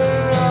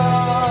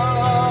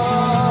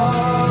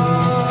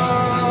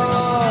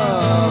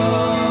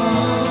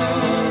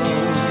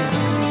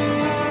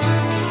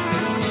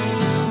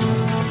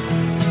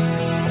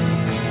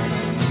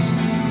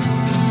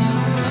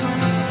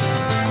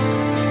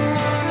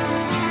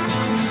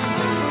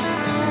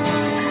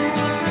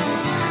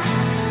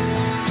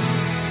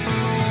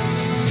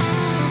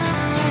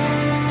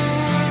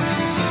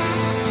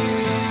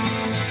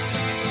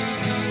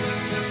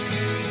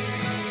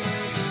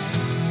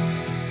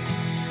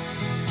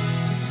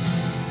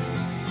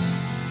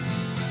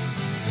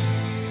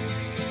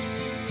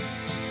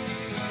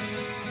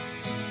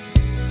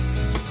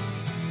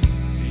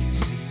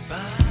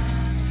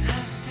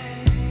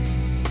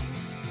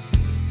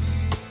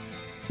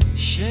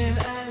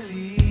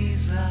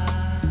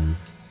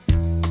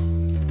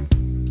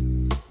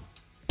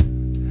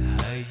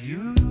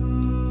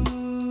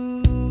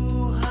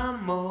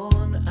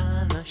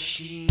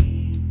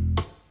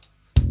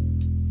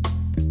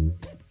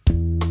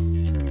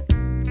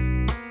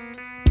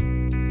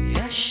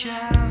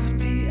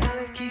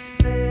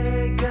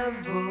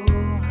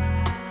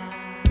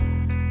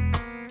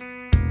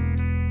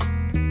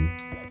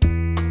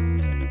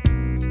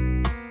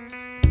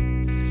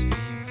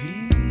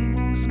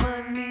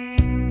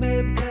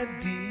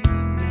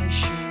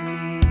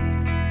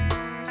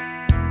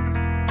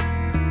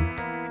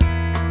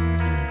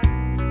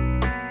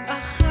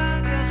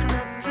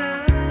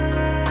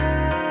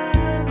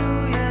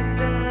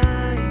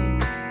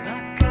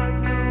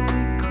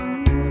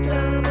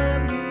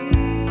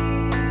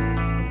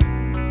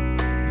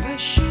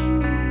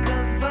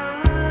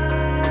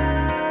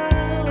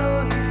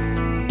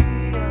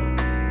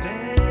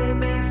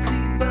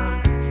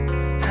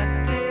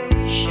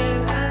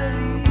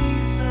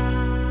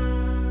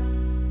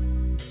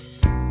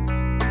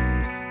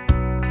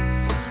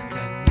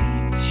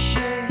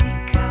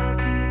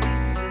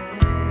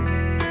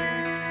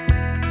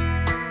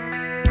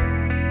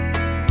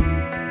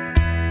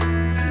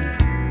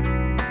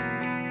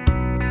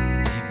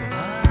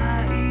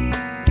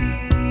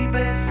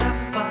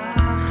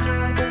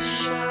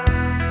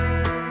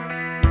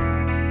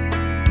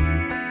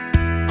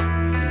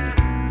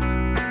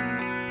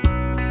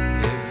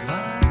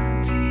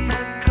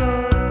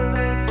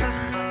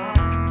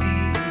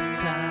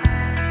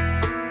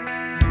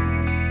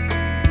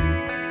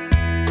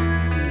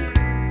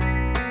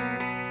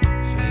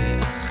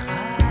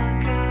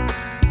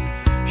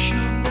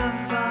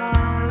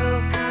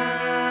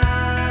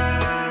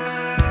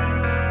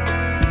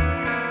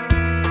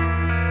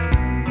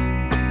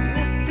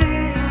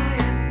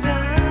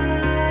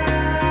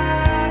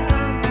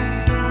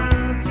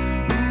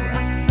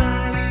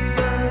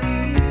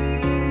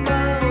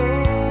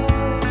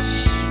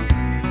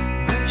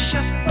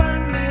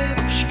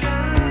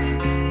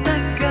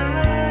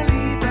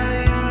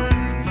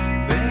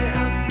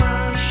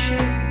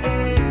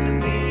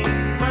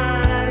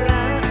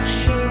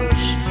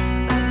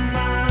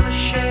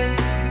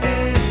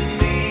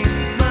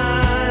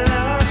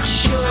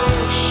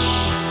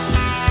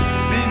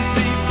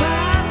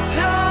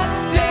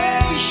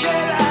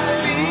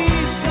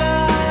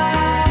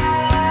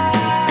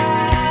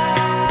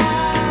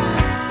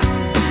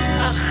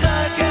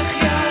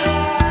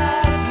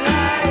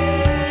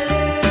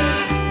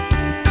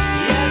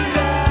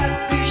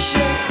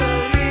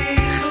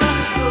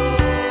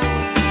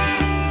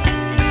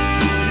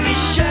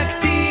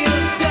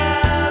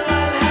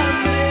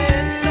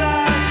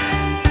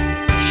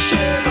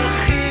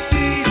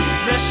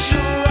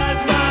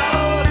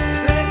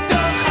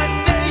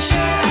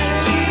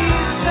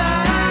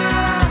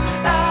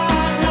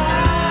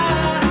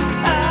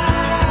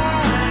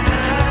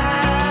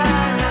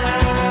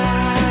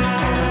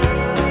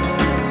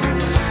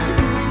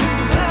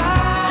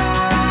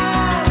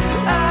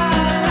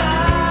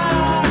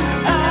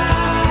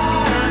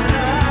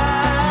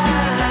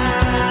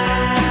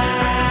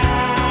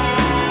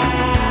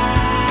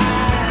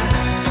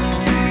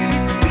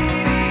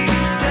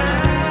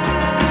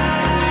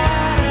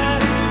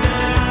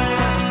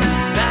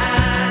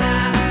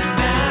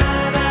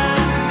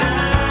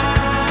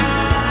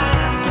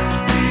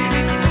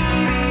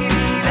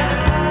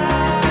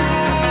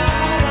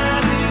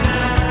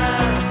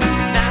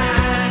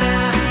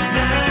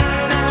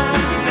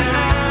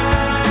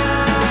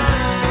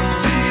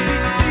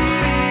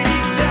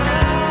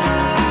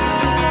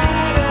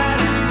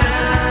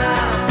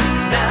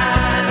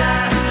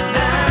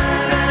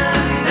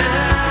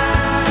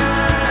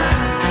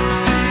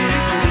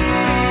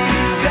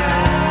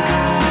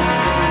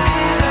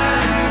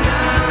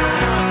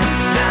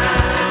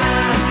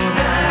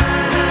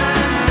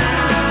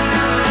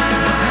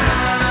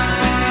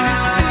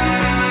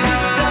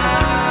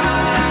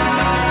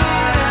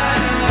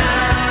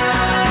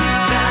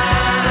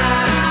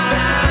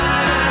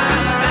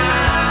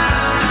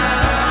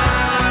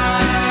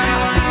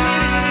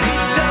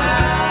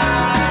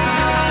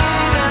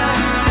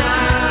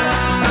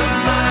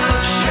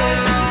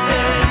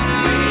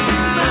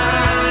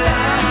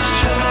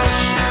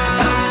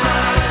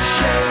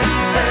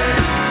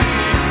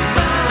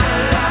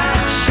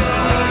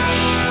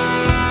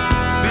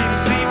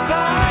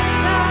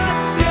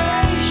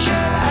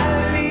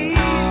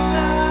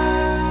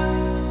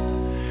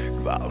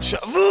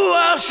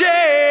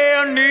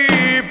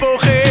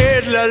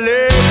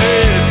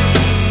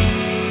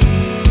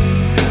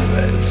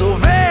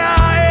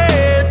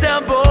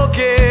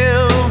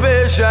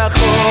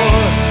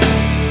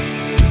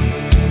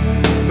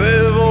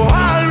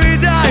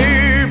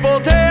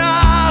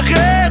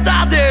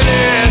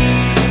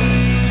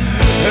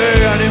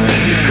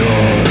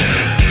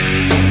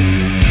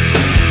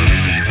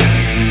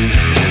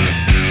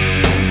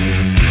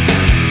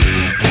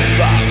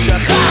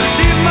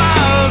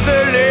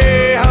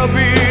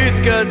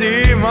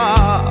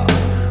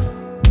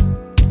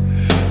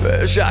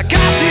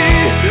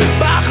 ושקעתי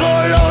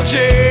בחולות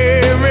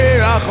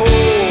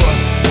שמאחור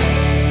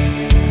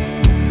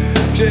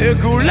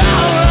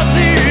שכולם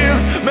רצים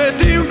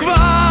מתים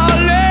כבר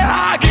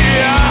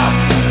להגיע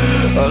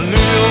אני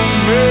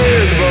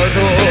עומד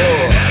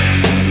בתור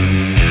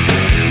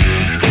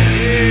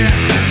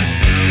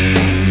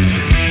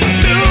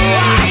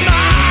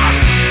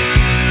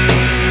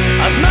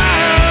אז מה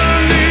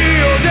אני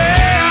יודע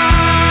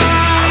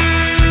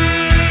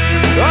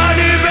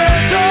אני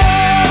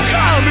בתוך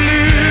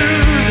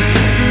הבליז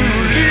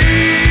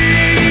גולי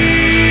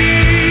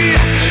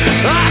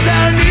אז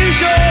אני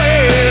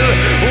שואל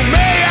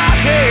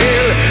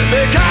ומייחל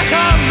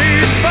וככה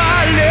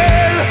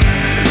מתפלל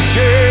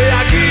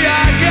שיגיע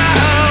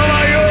גם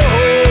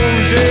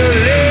היום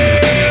שלי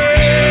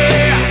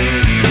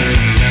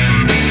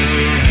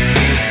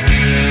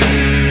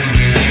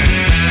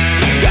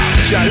גם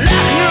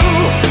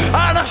שלחנו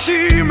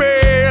אנשים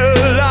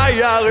אל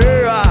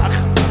הירח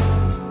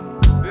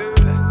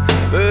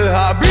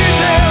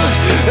והביטלס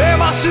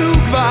הם עשו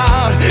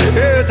כבר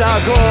את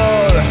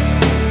הכל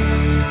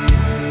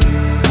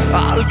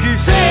על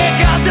כיסא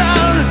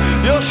קטן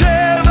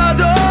יושב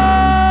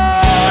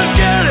אדון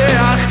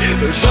קרח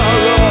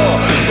ושרו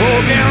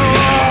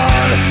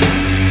רוקנרול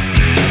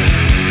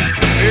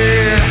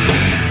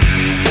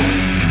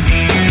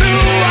נו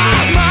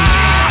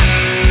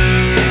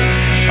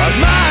אז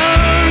מה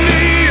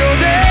אני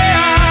יודע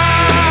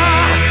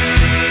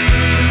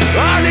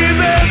אני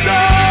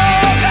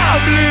בתוך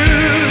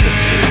הבליז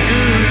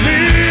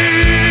גולי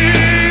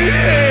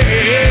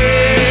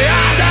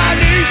אז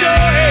אני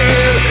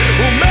שואל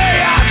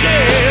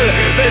ומייחל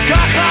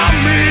וככה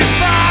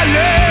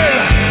מתפלל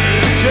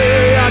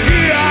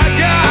שיגיע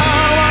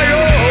גם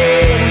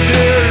היום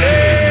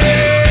שלי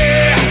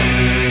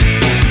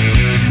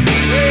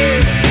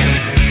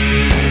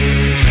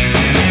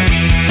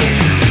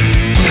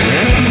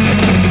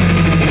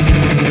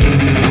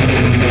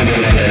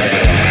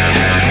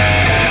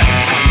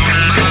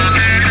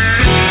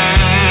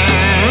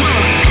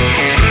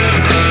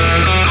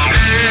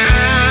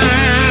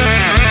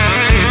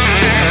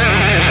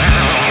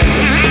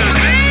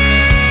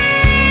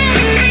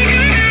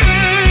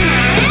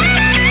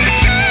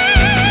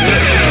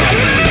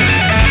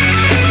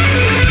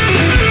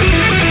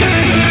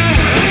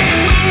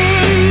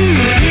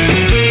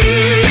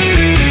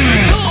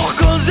מתוך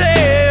כל זה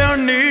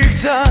אני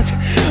קצת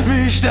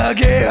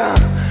משתגע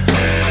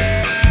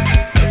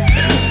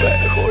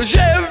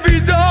וחושב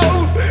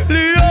פתאום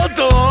להיות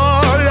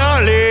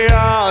עולה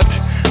ליד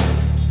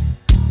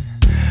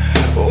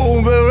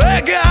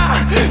וברגע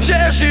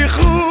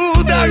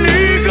ששכרות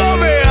אני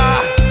קובע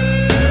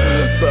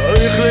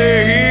צריך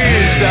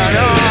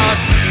להשתנות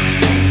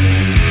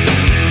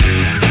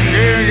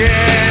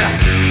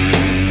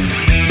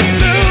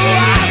נו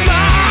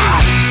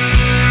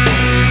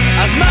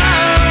אז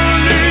מה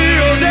אני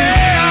יודע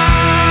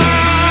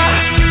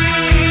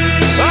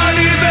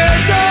אני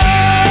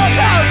בתוך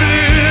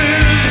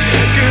הבליז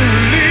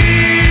גולי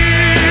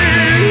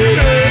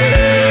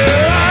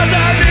אז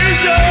אני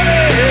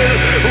שואל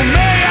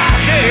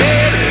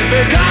ומייחל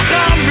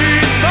וככה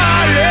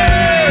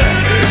מתפלל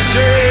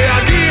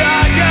שיגיע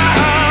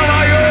גם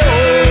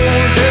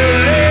היום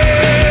שלי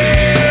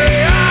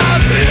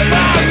אז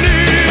מה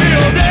אני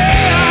יודע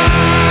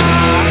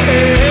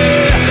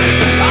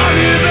אני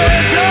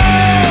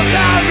בתוך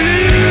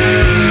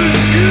הבליז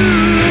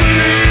גולי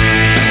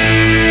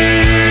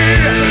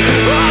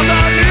אז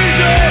אני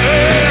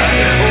שואל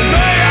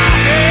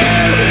ומייחל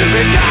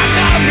וככה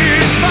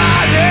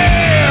מתפלל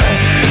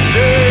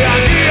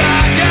שיגיע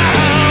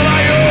גם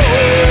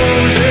היום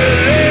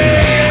שלי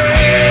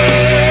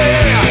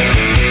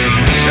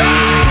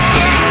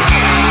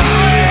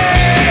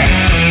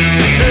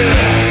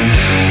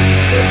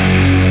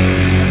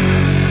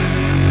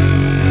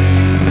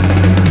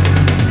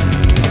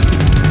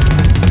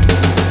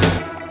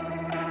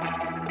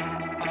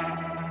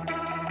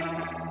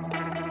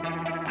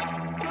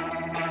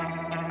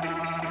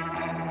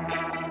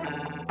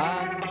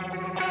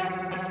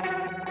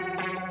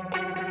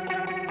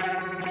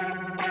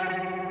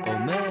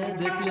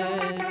עומדת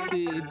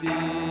לצידי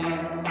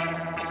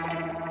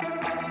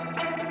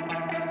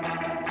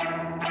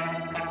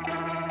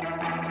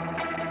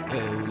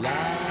ואולי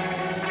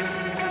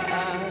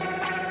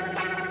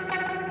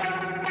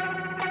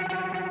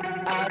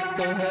את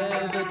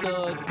אוהבת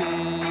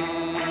אותי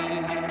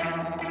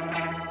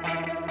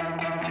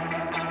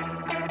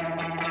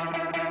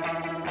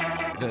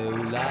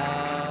ואולי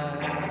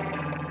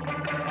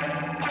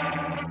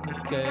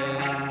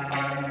כן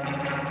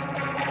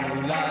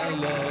אולי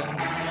לא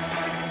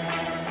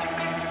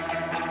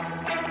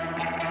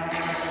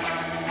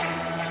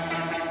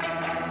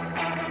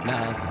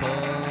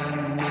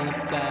נכון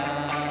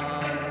מותר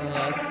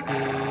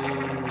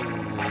אסור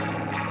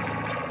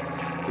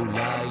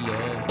אולי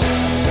לא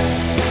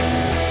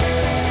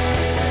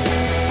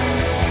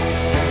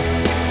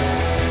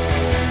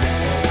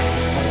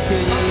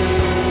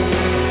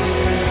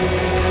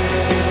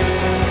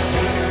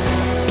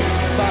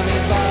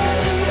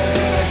במדבר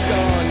יהיה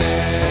שונה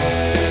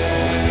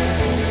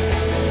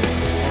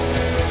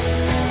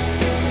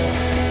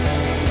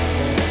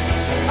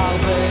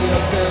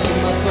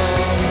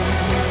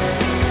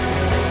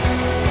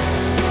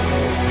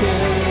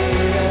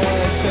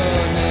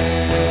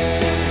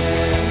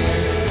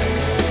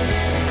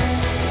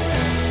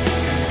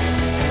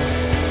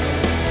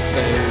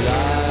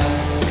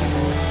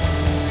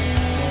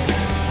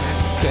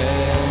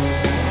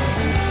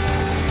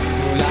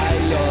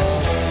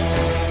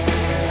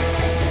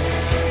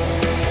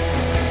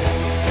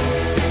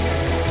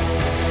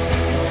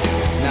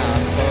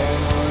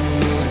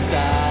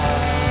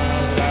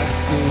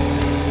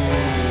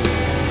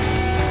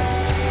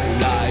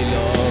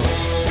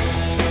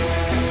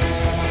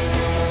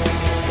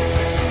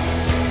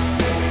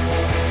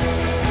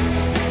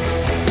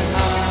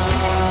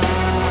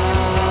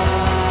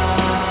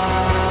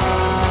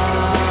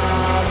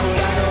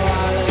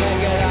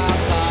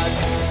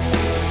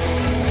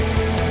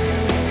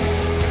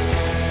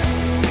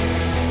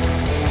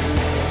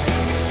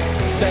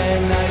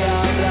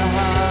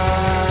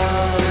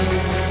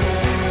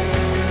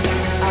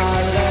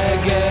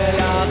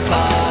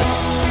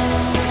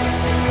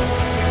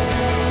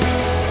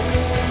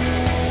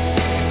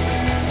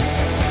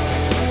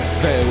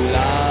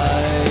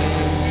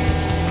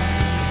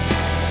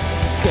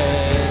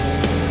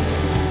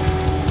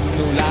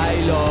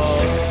אולי לא.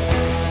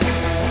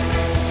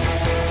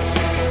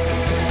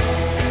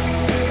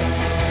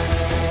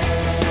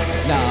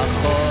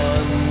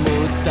 נכון,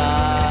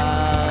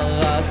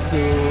 מותר,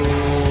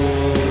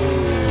 אסור,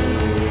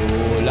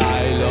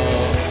 אולי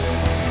לא.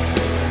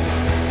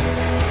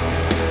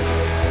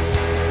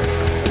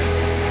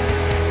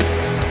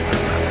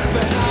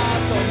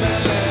 ואת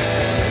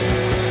אומרת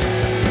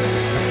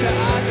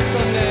שאת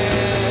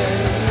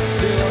שונאת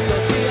לראות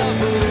אותי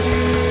עבור.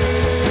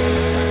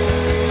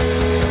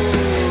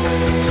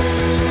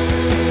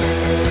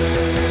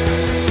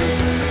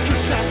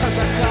 אישה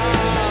חזקה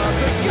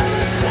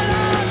וגבר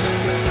חלק,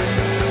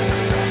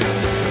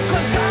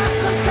 כל כך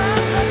חמוד.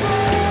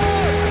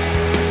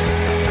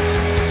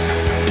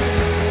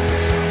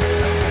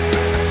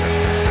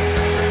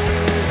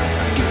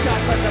 אישה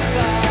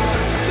חזקה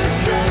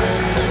וגבר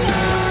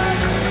חלק,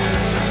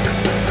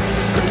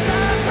 כל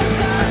כך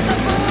חמוד.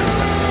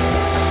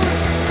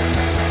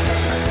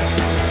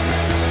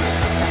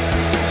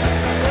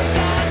 כל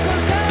כך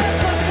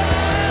חמוד.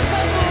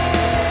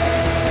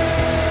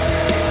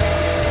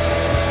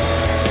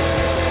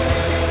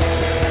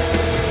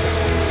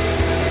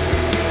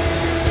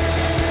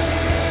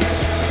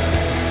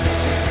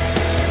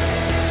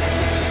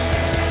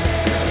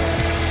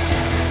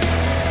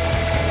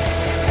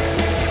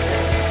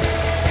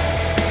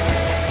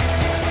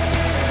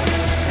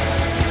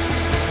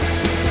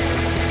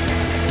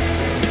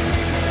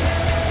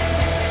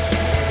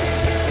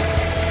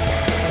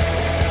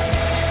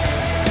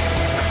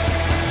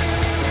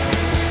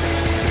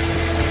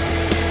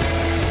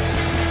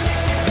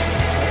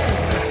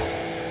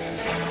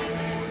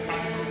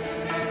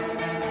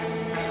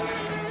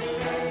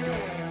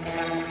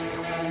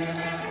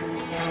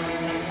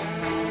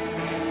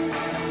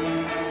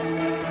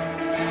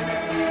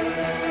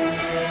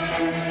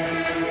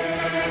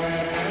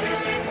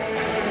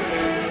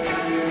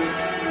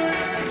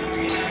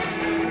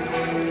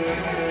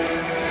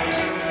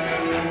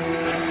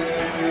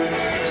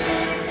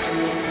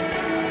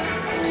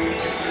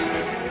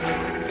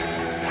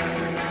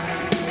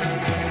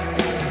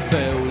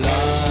 ואולי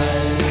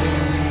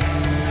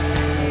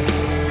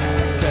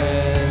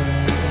כן,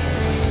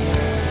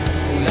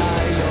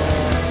 אולי לא.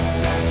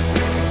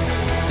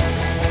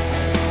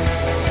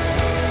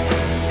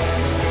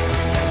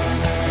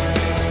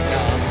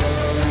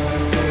 נכון,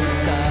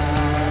 מותר,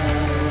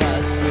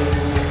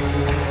 אסור,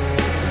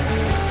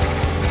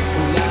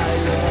 אולי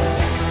לא.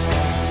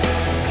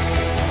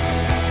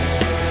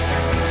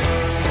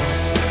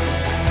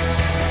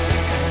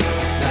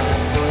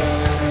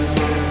 נכון,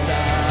 מותר,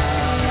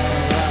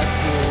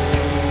 אסור,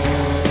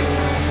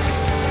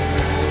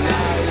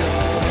 אולי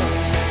לא.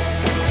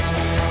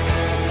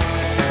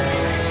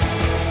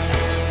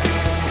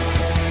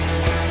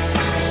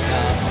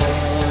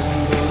 נכון,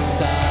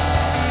 מותר,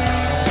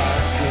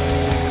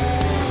 אסור,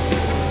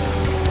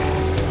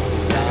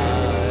 אולי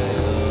לא.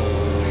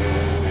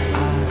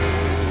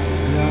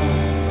 את לא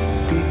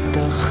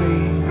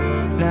תצטרכי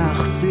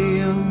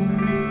להחזיר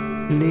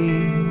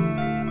לי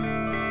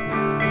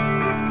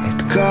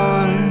את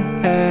כל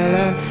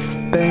 1000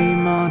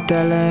 פעימות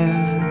הלב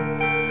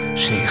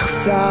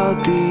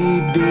שהחסרתי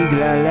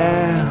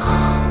בגללך.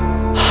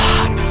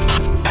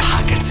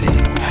 הקצה.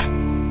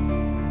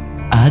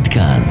 עד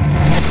כאן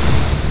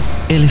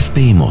 1000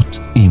 פעימות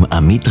עם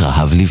עמית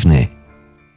רהב לבנה.